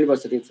not a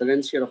university; it's an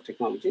institute of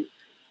technology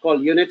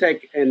called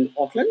Unitech in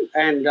Auckland,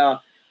 and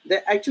they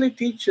actually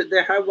teach.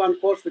 They have one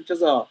course which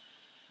is a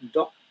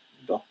doc,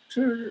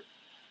 doctor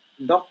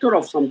doctor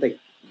of something.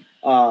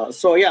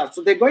 So yeah,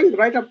 so they're going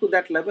right up to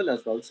that level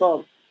as well.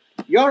 So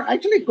you're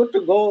actually good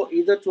to go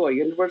either to a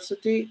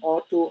university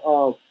or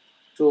to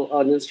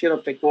an institute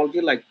of technology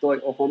like Toi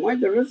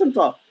Ohomai. There isn't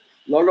a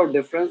lot of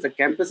difference. The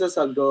campuses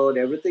are good.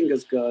 Everything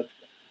is good.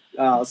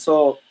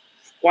 So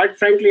quite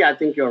frankly, I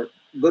think you're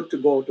good to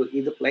go to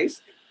either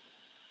place,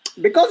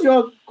 because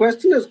your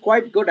question is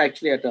quite good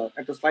actually at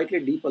a slightly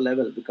deeper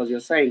level, because you're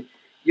saying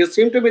you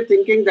seem to be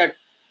thinking that,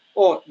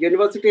 oh,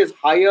 university is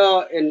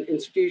higher in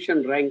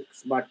institution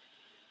ranks but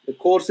the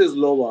course is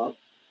lower,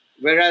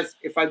 whereas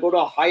if I go to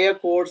a higher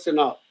course in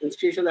a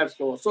institution that's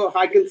lower, so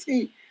I can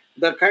see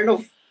the kind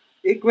of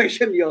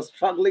equation you're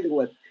struggling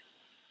with.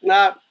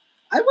 Now,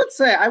 I would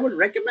say I would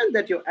recommend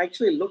that you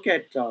actually look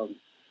at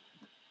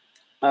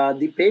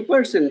the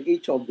papers in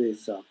each of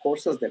these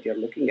courses that you're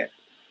looking at.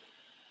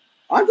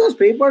 Are those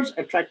papers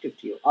attractive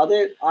to you?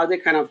 Are they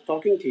kind of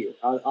talking to you?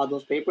 Are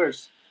those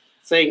papers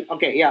saying,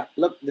 okay, yeah,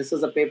 look, this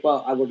is a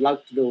paper I would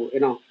like to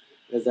do,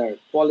 is there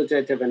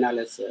qualitative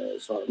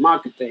analysis or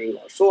marketing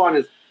or so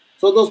on.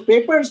 So those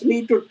papers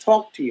need to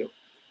talk to you.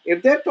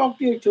 If they talk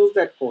to you, choose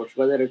that course,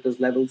 whether it is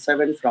level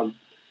 7 from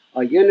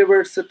a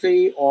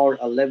university or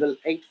a level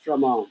 8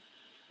 from a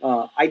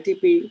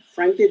ITP,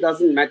 frankly,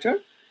 doesn't matter.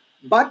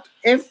 But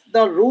if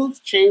the rules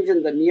change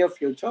in the near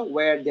future,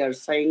 where they're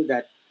saying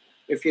that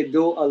if you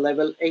do a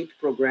level 8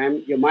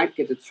 program, you might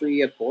get a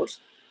 3-year course.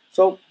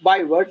 So,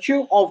 by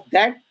virtue of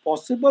that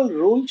possible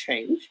rule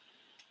change,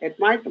 it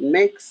might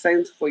make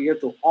sense for you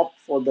to opt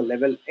for the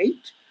level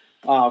 8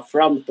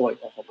 from Toy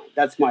Ohoma.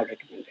 That's my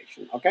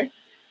recommendation. Okay.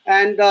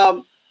 And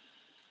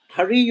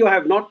Hari, you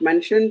have not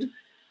mentioned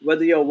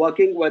whether you're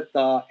working with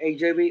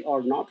AJV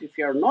or not. If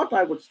you're not,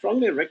 I would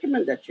strongly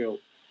recommend that you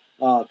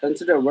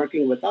consider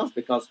working with us,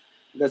 because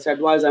this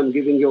advice I'm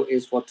giving you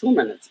is for 2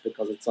 minutes,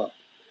 because it's a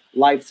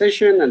live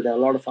session and there are a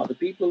lot of other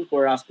people who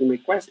are asking me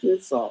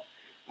questions. So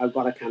I've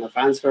got to kind of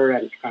answer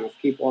and kind of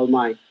keep all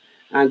my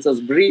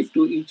answers brief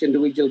to each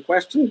individual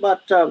question.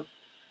 But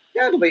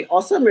yeah, it'll be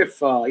awesome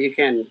if you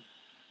can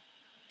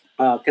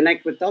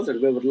connect with us, and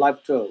we would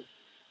love to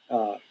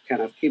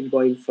kind of keep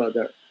going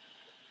further.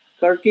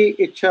 Kirky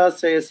Icha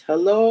says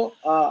hello.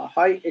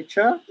 Hi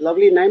Icha,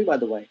 lovely name by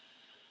the way.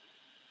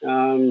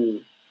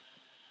 Um,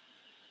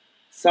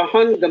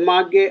 Sahan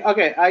Gamage.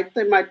 Okay, I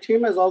think my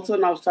team has also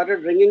now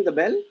started ringing the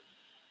bell.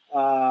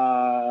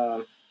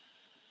 Uh,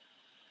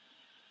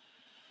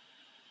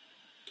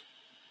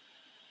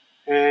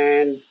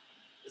 and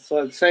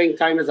so it's saying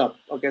time is up.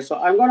 Okay, so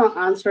I'm going to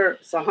answer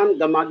Sahan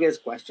Gamage's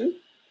question.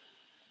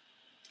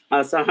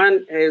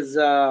 Sahan is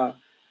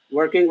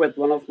working with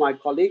one of my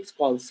colleagues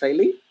called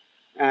Saili,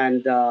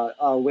 and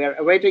we're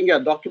awaiting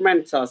your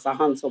documents,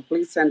 Sahan. So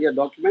please send your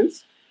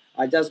documents.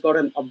 I just got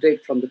an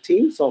update from the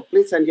team, so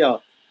please send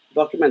your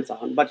documents,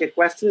 Sahan. But your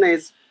question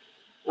is,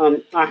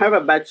 I have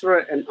a bachelor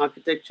in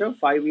architecture,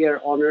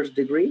 5-year honors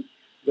degree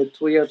with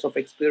 2 years of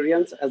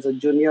experience as a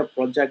junior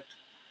project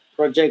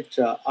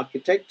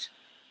architect,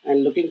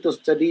 and looking to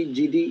study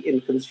GD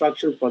in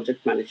construction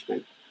project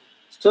management.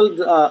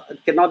 Still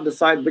cannot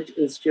decide which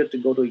institute to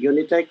go to,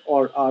 Unitech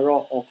or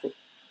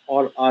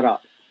ARA,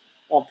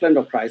 Auckland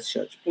or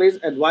Christchurch. Please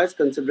advise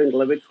considering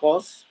living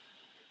costs,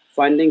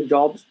 finding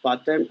jobs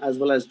part time, as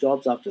well as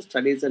jobs after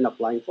studies and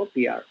applying for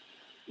PR.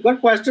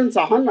 Good question,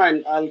 Sahan,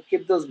 and I'll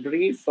keep this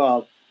brief.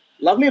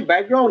 Lovely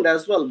background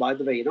as well, by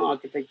the way,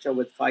 architecture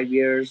with 5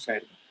 years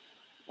and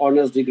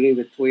honors degree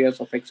with 2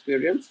 years of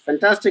experience.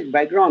 Fantastic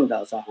background,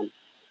 Sahan.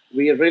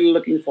 We are really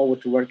looking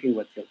forward to working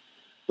with you.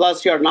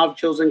 Plus, you're now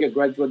choosing a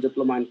graduate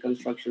diploma in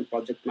construction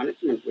project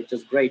management, which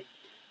is great.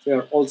 So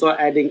you're also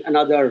adding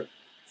another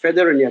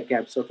feather in your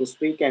cap, so to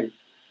speak, and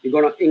you're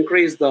going to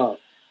increase the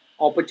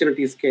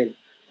opportunity scale.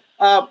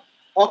 Uh,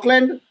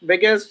 Auckland,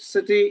 biggest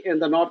city in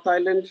the North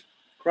Island.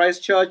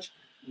 Christchurch,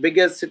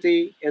 biggest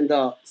city in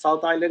the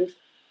South Island.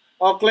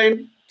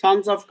 Auckland,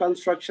 tons of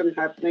construction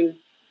happening.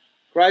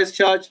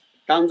 Christchurch,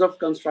 tons of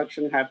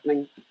construction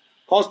happening.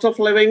 Cost of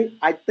living,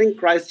 I think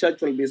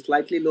Christchurch will be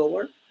slightly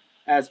lower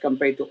as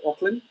compared to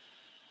Auckland.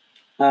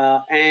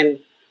 And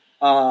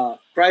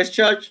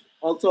Christchurch,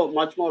 also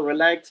much more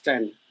relaxed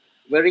and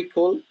very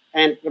cool.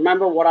 And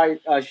remember what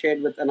I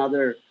shared with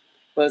another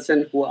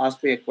person who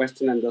asked me a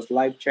question in this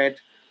live chat.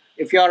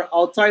 If you are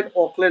outside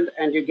Auckland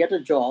and you get a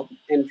job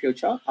in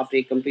future after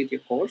you complete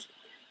your course,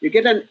 you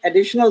get an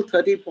additional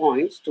 30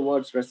 points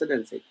towards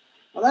residency.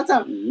 Now that's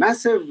a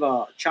massive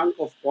chunk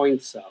of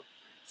points,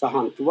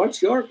 Sahan,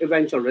 towards your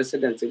eventual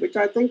residency, which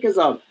I think is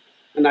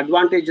an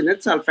advantage in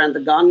itself. And the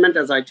government,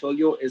 as I told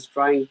you, is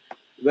trying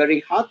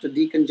very hard to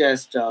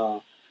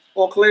decongest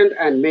Auckland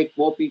and make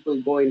more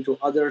people go into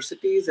other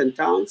cities and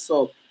towns.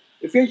 So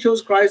if you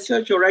choose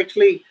Christchurch, you're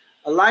actually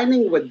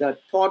aligning with the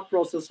thought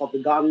process of the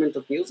government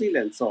of New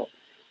Zealand. So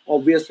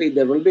obviously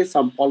there will be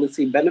some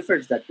policy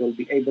benefits that you'll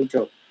be able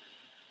to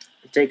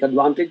take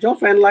advantage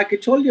of. And like I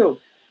told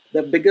you,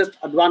 the biggest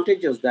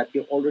advantage is that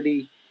you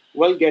already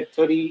will get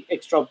 30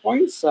 extra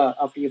points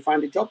after you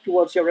find a job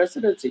towards your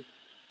residency.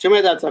 To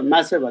me, that's a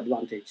massive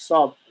advantage.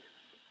 So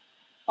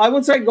I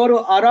would say go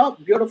to Ara,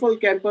 beautiful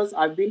campus.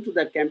 I've been to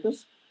that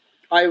campus.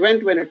 I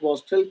went when it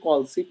was still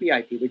called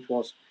CPIT, which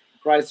was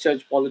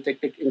Christchurch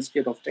Polytechnic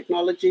Institute of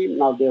Technology.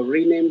 Now they've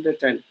renamed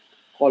it and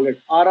called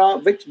it ARA,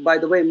 which, by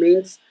the way,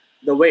 means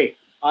the way.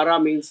 ARA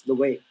means the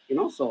way,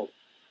 so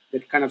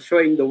they're kind of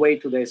showing the way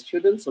to their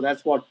students. So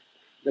that's what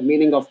the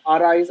meaning of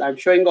ARA is. I'm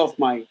showing off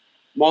my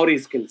Maori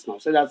skills now.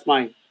 So that's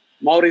my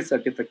Maori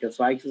certificate.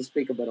 So I can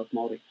speak a bit of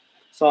Maori.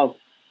 So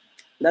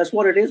that's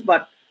what it is.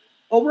 But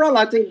overall,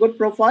 I think good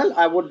profile.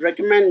 I would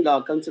recommend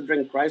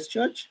considering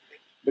Christchurch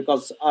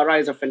because RI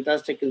is a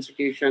fantastic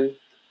institution.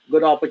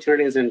 Good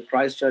opportunities in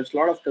Christchurch. A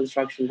lot of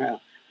construction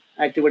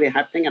activity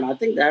happening, and I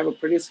think they have a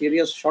pretty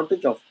serious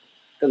shortage of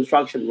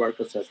construction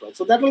workers as well.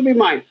 So that will be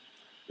my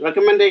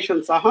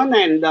recommendation, Sahan.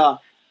 And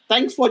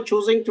thanks for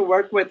choosing to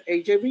work with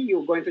AJV.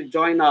 You're going to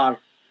join our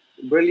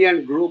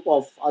brilliant group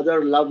of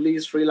other lovely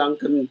Sri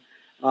Lankan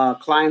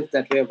clients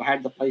that we have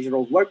had the pleasure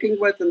of working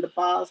with in the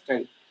past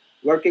and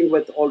working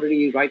with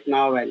already right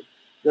now. And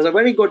there's a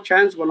very good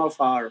chance one of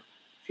our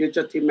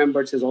future team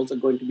members is also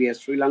going to be a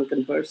Sri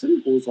Lankan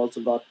person who's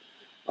also got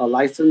a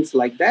license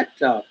like that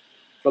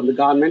from the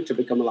government to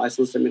become a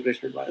licensed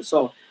immigration advisor.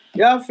 So,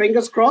 yeah,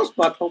 fingers crossed,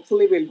 but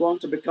hopefully we'll go on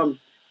to become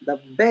the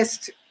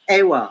best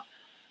ever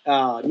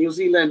New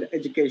Zealand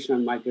education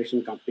and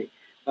migration company.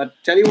 But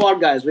tell you what,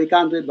 guys, we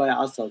can't do it by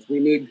ourselves. We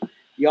need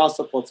your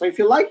support. So if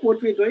you like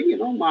what we're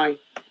doing, my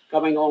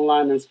coming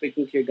online and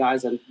speaking to you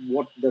guys and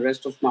what the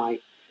rest of my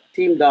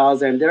team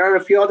does, and there are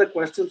a few other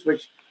questions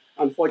which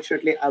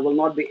unfortunately I will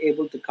not be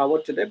able to cover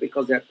today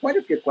because there are quite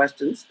a few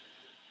questions.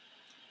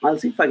 I'll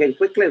see if I can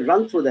quickly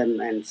run through them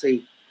and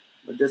see.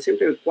 But there seem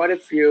to be quite a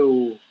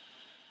few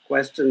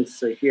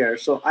questions here.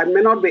 So I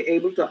may not be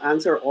able to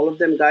answer all of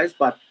them, guys,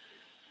 but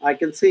I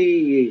can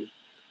see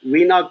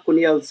Veena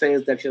Kunial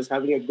says that she's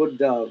having a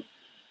good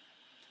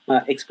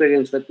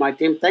experience with my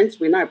team. Thanks,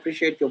 Veena. I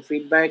appreciate your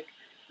feedback.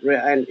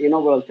 And,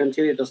 we'll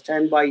continue to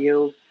stand by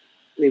you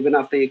even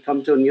after you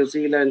come to New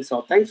Zealand.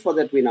 So thanks for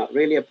that, Veena.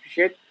 Really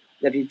appreciate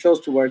that you chose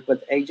to work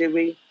with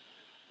AJV.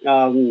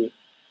 Um,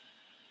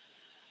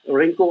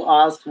 Rinku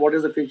asked, what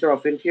is the future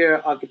of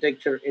interior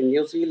architecture in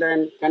New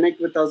Zealand? Connect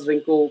with us,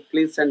 Rinku.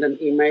 Please send an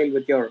email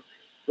with your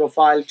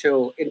profile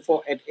to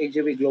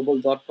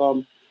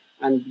info@ajvglobal.com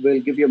and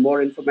we'll give you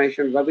more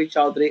information. Ravi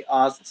Chaudhary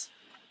asks,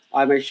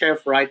 I'm a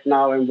chef right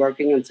now. I'm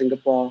working in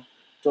Singapore.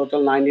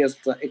 Total 9 years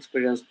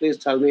experience. Please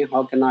tell me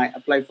how can I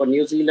apply for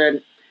New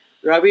Zealand?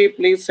 Ravi,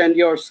 please send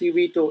your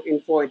CV to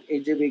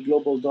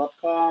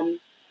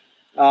info@ajvglobal.com.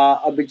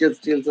 Abhijit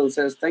Stilson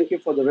says, thank you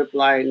for the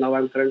reply. Now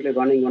I'm currently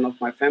running one of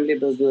my family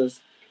business.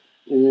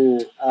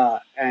 And,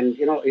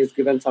 he's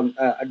given some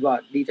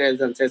details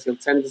and says he'll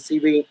send the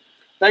CV.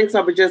 Thanks,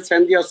 Abhijit.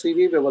 Send your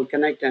CV. We will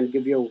connect and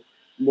give you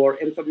more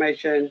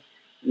information.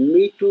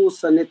 Me too,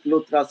 Sanit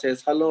Luthra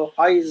says, hello.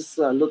 Hi,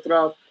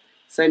 Luthra.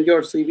 Send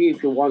your CV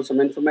if you want some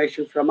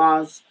information from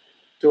us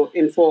to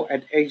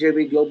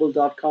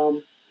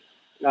info@ajvglobal.com.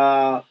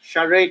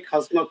 Sharik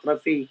Hasnat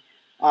Rafi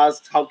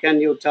asked, how can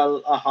you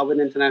tell how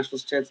an international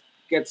state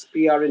gets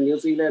PR in New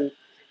Zealand?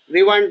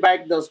 Rewind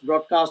back this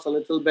broadcast a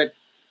little bit,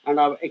 and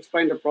I've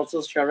explained the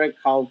process, Sharik,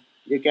 how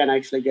you can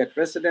actually get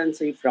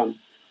residency from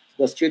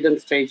the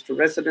student stage to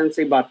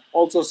residency, but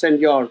also send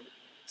your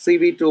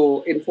CV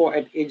to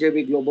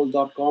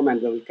info@ajvglobal.com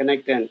and we will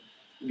connect and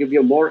give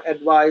you more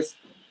advice.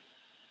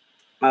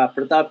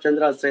 Pratap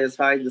Chandra says,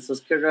 hi, this is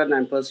Kiran.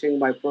 I'm pursuing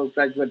my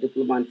postgraduate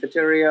diploma in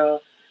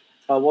Fitteria.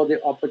 What are the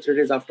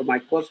opportunities after my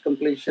course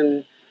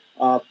completion?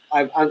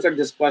 I've answered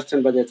this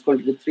question, but it's going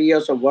to be 3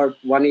 years of work,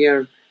 1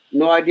 year.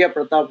 No idea,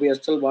 Pratap. We are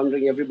still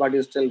wondering. Everybody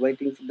is still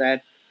waiting for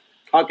that.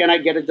 How can I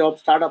get a job?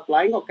 Start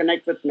applying or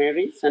connect with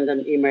Mary. Send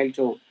an email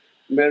to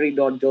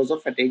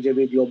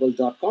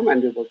mary.joseph@ajvglobal.com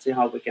and we will see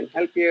how we can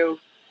help you.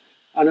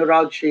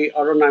 Anurag Shi,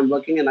 Arun, I'm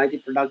working in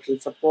IT production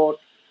support,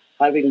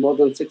 having more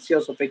than 6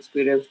 years of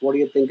experience. What do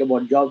you think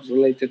about jobs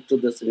related to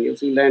this in New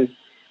Zealand?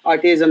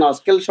 IT is in our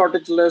skill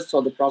shortage list,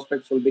 so the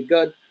prospects will be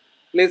good.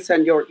 Please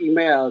send your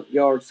email,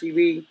 your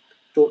CV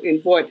to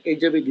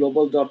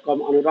info@ajvglobal.com,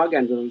 Anurag,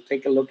 and we will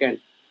take a look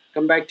and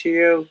come back to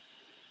you.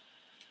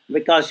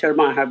 Vikas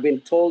Sharma, I have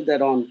been told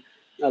that on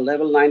a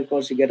level 9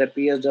 course, you get a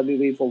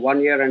PSWV for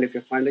 1 year, and if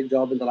you find a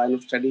job in the line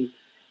of study,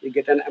 you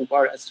get an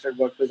employer assisted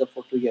work visa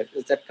for 2 years.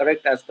 Is that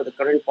correct as per the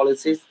current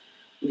policies?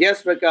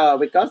 Yes,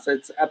 Vikas,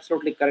 it's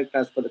absolutely correct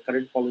as per the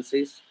current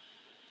policies.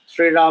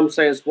 Sri Ram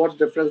says, what's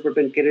the difference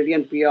between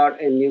Canadian PR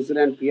and New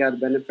Zealand PR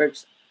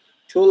benefits?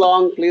 Too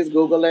long, please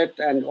Google it.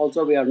 And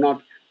also, we are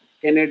not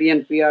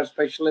Canadian PR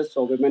specialists,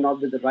 so we may not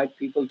be the right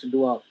people to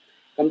do a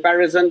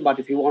comparison. But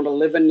if you want to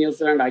live in New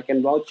Zealand, I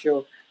can vouch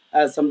you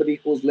as somebody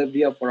who's lived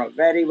here for a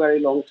very, very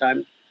long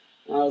time,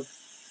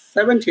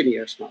 17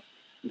 years now,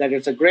 that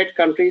it's a great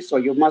country, so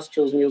you must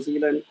choose New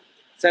Zealand.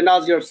 Send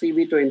us your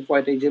CV to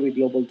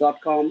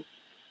info@ajvglobal.com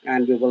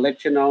and we will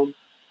let you know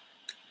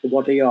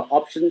what are your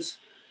options.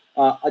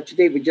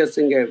 Actually, Vijay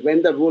Singh,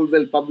 when the rule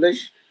will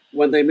publish,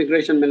 when the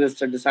immigration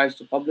minister decides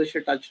to publish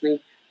it,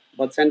 actually,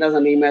 but send us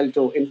an email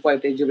to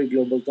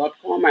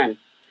info@ajvglobal.com and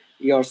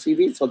your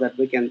CV so that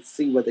we can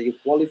see whether you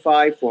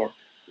qualify for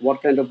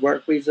what kind of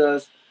work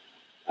visas.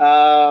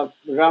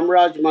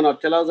 Ramraj Mano,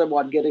 tell us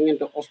about getting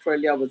into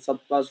Australia with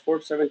subclass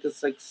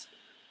 476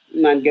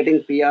 and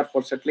getting PR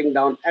for settling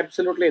down.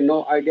 Absolutely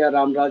no idea,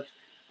 Ramraj.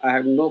 I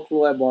have no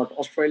clue about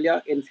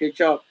Australia. In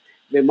future,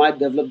 we might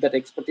develop that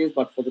expertise,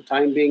 but for the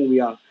time being, we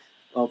are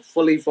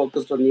fully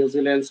focused on New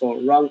Zealand. So,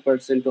 wrong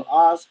person to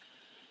ask.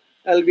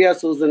 Elvia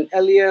Susan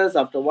Elias,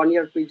 after 1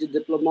 year PG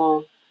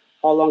diploma,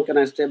 how long can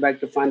I stay back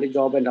to find a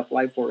job and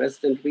apply for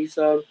resident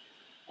visa?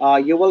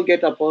 You will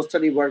get a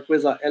post-study work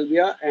visa,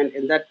 Elvia, and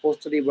in that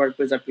post-study work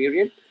visa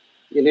period,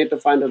 you need to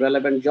find a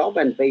relevant job,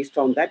 and based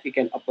on that, you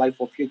can apply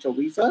for future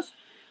visas.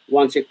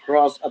 Once you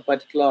cross a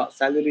particular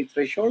salary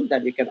threshold,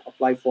 then you can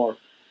apply for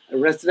a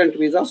resident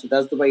visa. So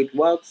that's the way it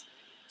works.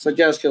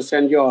 Suggest you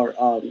send your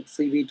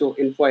CV to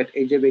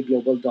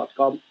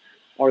info@ajvglobal.com,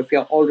 or if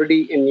you're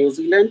already in New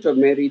Zealand, to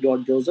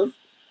mary.joseph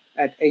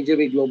at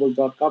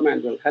ajvglobal.com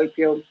and we'll help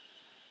you.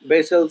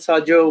 Basil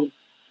Sajo,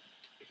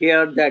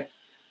 here that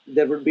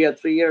there would be a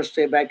 3 year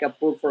stay back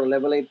approved for a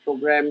level 8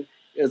 program.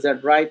 Is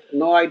that right?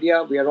 No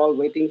idea. We are all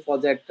waiting for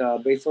that,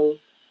 Basil.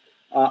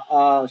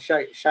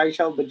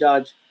 Shaishav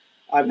Bajaj,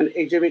 I'm an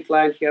AJV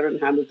client here in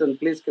Hamilton.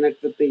 Please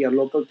connect with me, your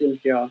local team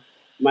here.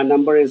 My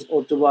number is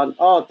 021.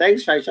 Oh,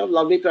 thanks, Shaishav.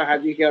 Lovely to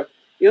have you here.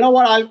 You know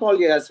what? I'll call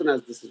you as soon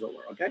as this is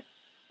over, okay?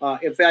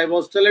 If I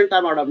was still in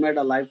time, I would have made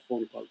a live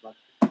phone call, but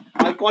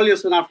I'll call you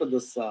soon after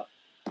this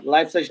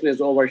live session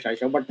is over,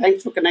 Shaishav. But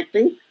thanks for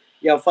connecting.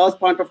 Your first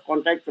point of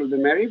contact will be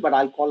Mary, but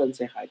I'll call and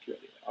say hi to you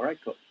anyway. All right,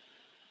 cool.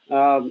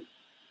 Um,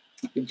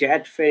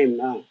 Jet Fame.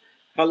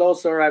 Hello,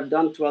 sir. I've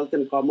done 12th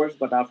in commerce,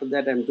 but after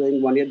that, I'm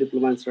doing 1 year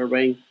diploma in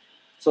surveying.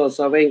 So,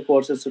 surveying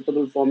course is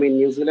suitable for me in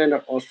New Zealand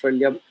or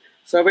Australia.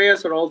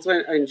 Surveyors are also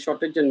in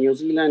shortage in New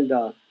Zealand,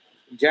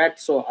 Jet.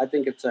 So, I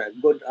think it's a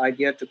good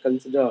idea to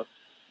consider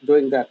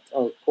doing that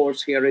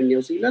course here in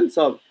New Zealand.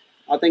 So,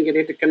 I think you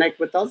need to connect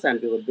with us,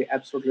 and we would be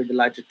absolutely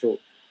delighted to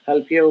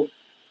help you.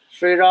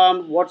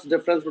 Sriram, what's the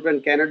difference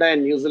between Canada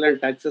and New Zealand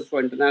taxes for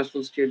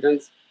international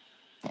students?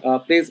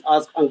 Please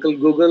ask Uncle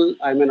Google.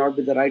 I may not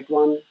be the right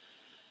one.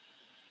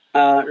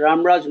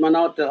 Ramraj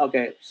Manot,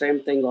 okay,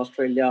 same thing,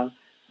 Australia.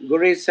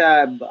 Guri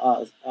Sab,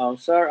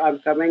 sir, I'm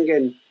coming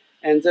in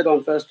NZ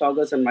on 1st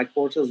August and my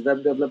course is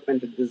Web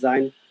Development and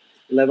Design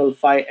level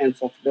 5 and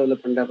Software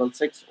Development level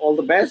 6. All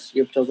the best.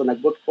 You've chosen a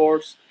good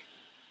course.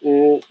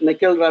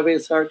 Nikhil Ravi,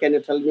 sir, can you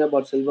tell me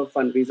about Silver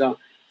Fund visa?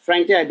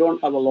 Frankly, I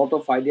don't have a lot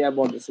of idea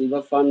about the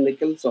Silver Fund,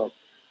 Nikhil. So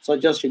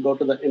just you go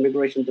to the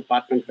Immigration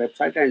Department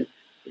website and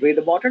read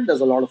about it.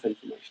 There's a lot of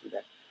information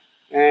there.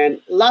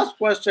 And last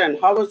question,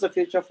 how is the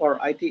future for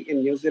IT in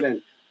New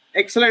Zealand?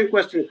 Excellent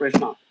question,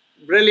 Krishna.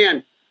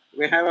 Brilliant.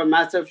 We have a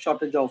massive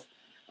shortage of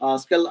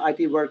skilled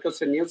IT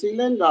workers in New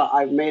Zealand.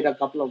 I've made a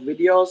couple of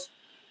videos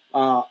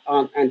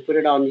and put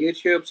it on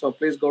YouTube. So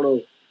please go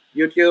to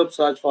YouTube,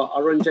 search for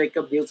Arun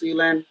Jacob New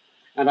Zealand.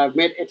 And I've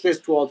made at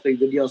least 2 or 3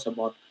 videos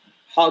about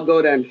how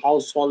good and how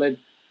solid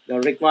the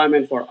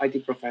requirement for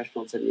IT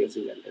professionals in New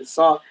Zealand is.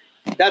 So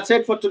that's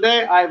it for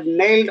today. I've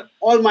nailed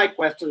all my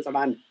questions and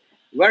I'm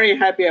very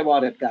happy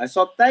about it, guys.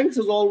 So thanks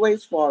as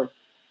always for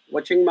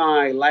watching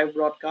my live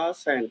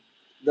broadcast, and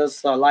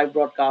this live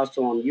broadcast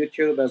on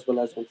YouTube as well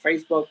as on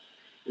Facebook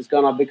is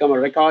gonna become a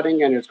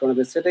recording and it's gonna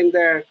be sitting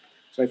there.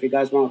 So if you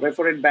guys want to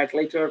refer it back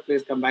later,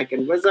 please come back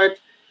and visit.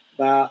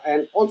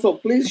 And also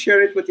please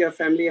share it with your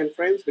family and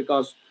friends,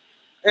 because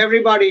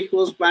everybody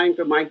who's planning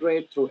to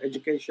migrate through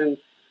education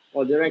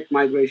or direct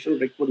migration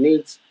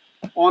needs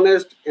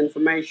honest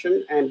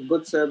information and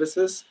good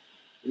services.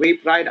 We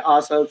pride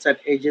ourselves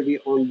at AJB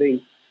on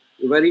being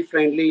very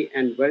friendly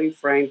and very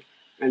frank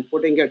and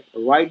putting it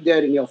right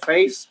there in your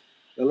face.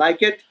 You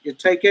like it, you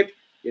take it.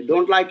 You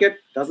don't like it,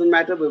 doesn't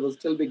matter. We will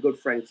still be good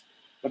friends.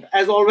 But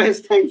as always,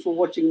 thanks for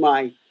watching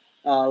my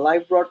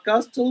live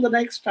broadcast. Till the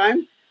next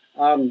time,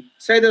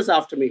 say this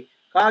after me: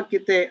 "Ka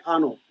kite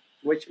ano,"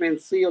 which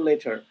means see you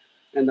later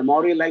in the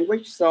Maori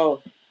language.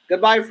 So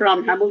goodbye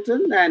from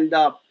Hamilton, and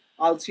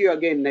I'll see you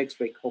again next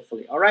week,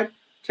 hopefully. All right.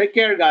 Take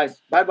care,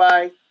 guys. Bye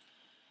bye.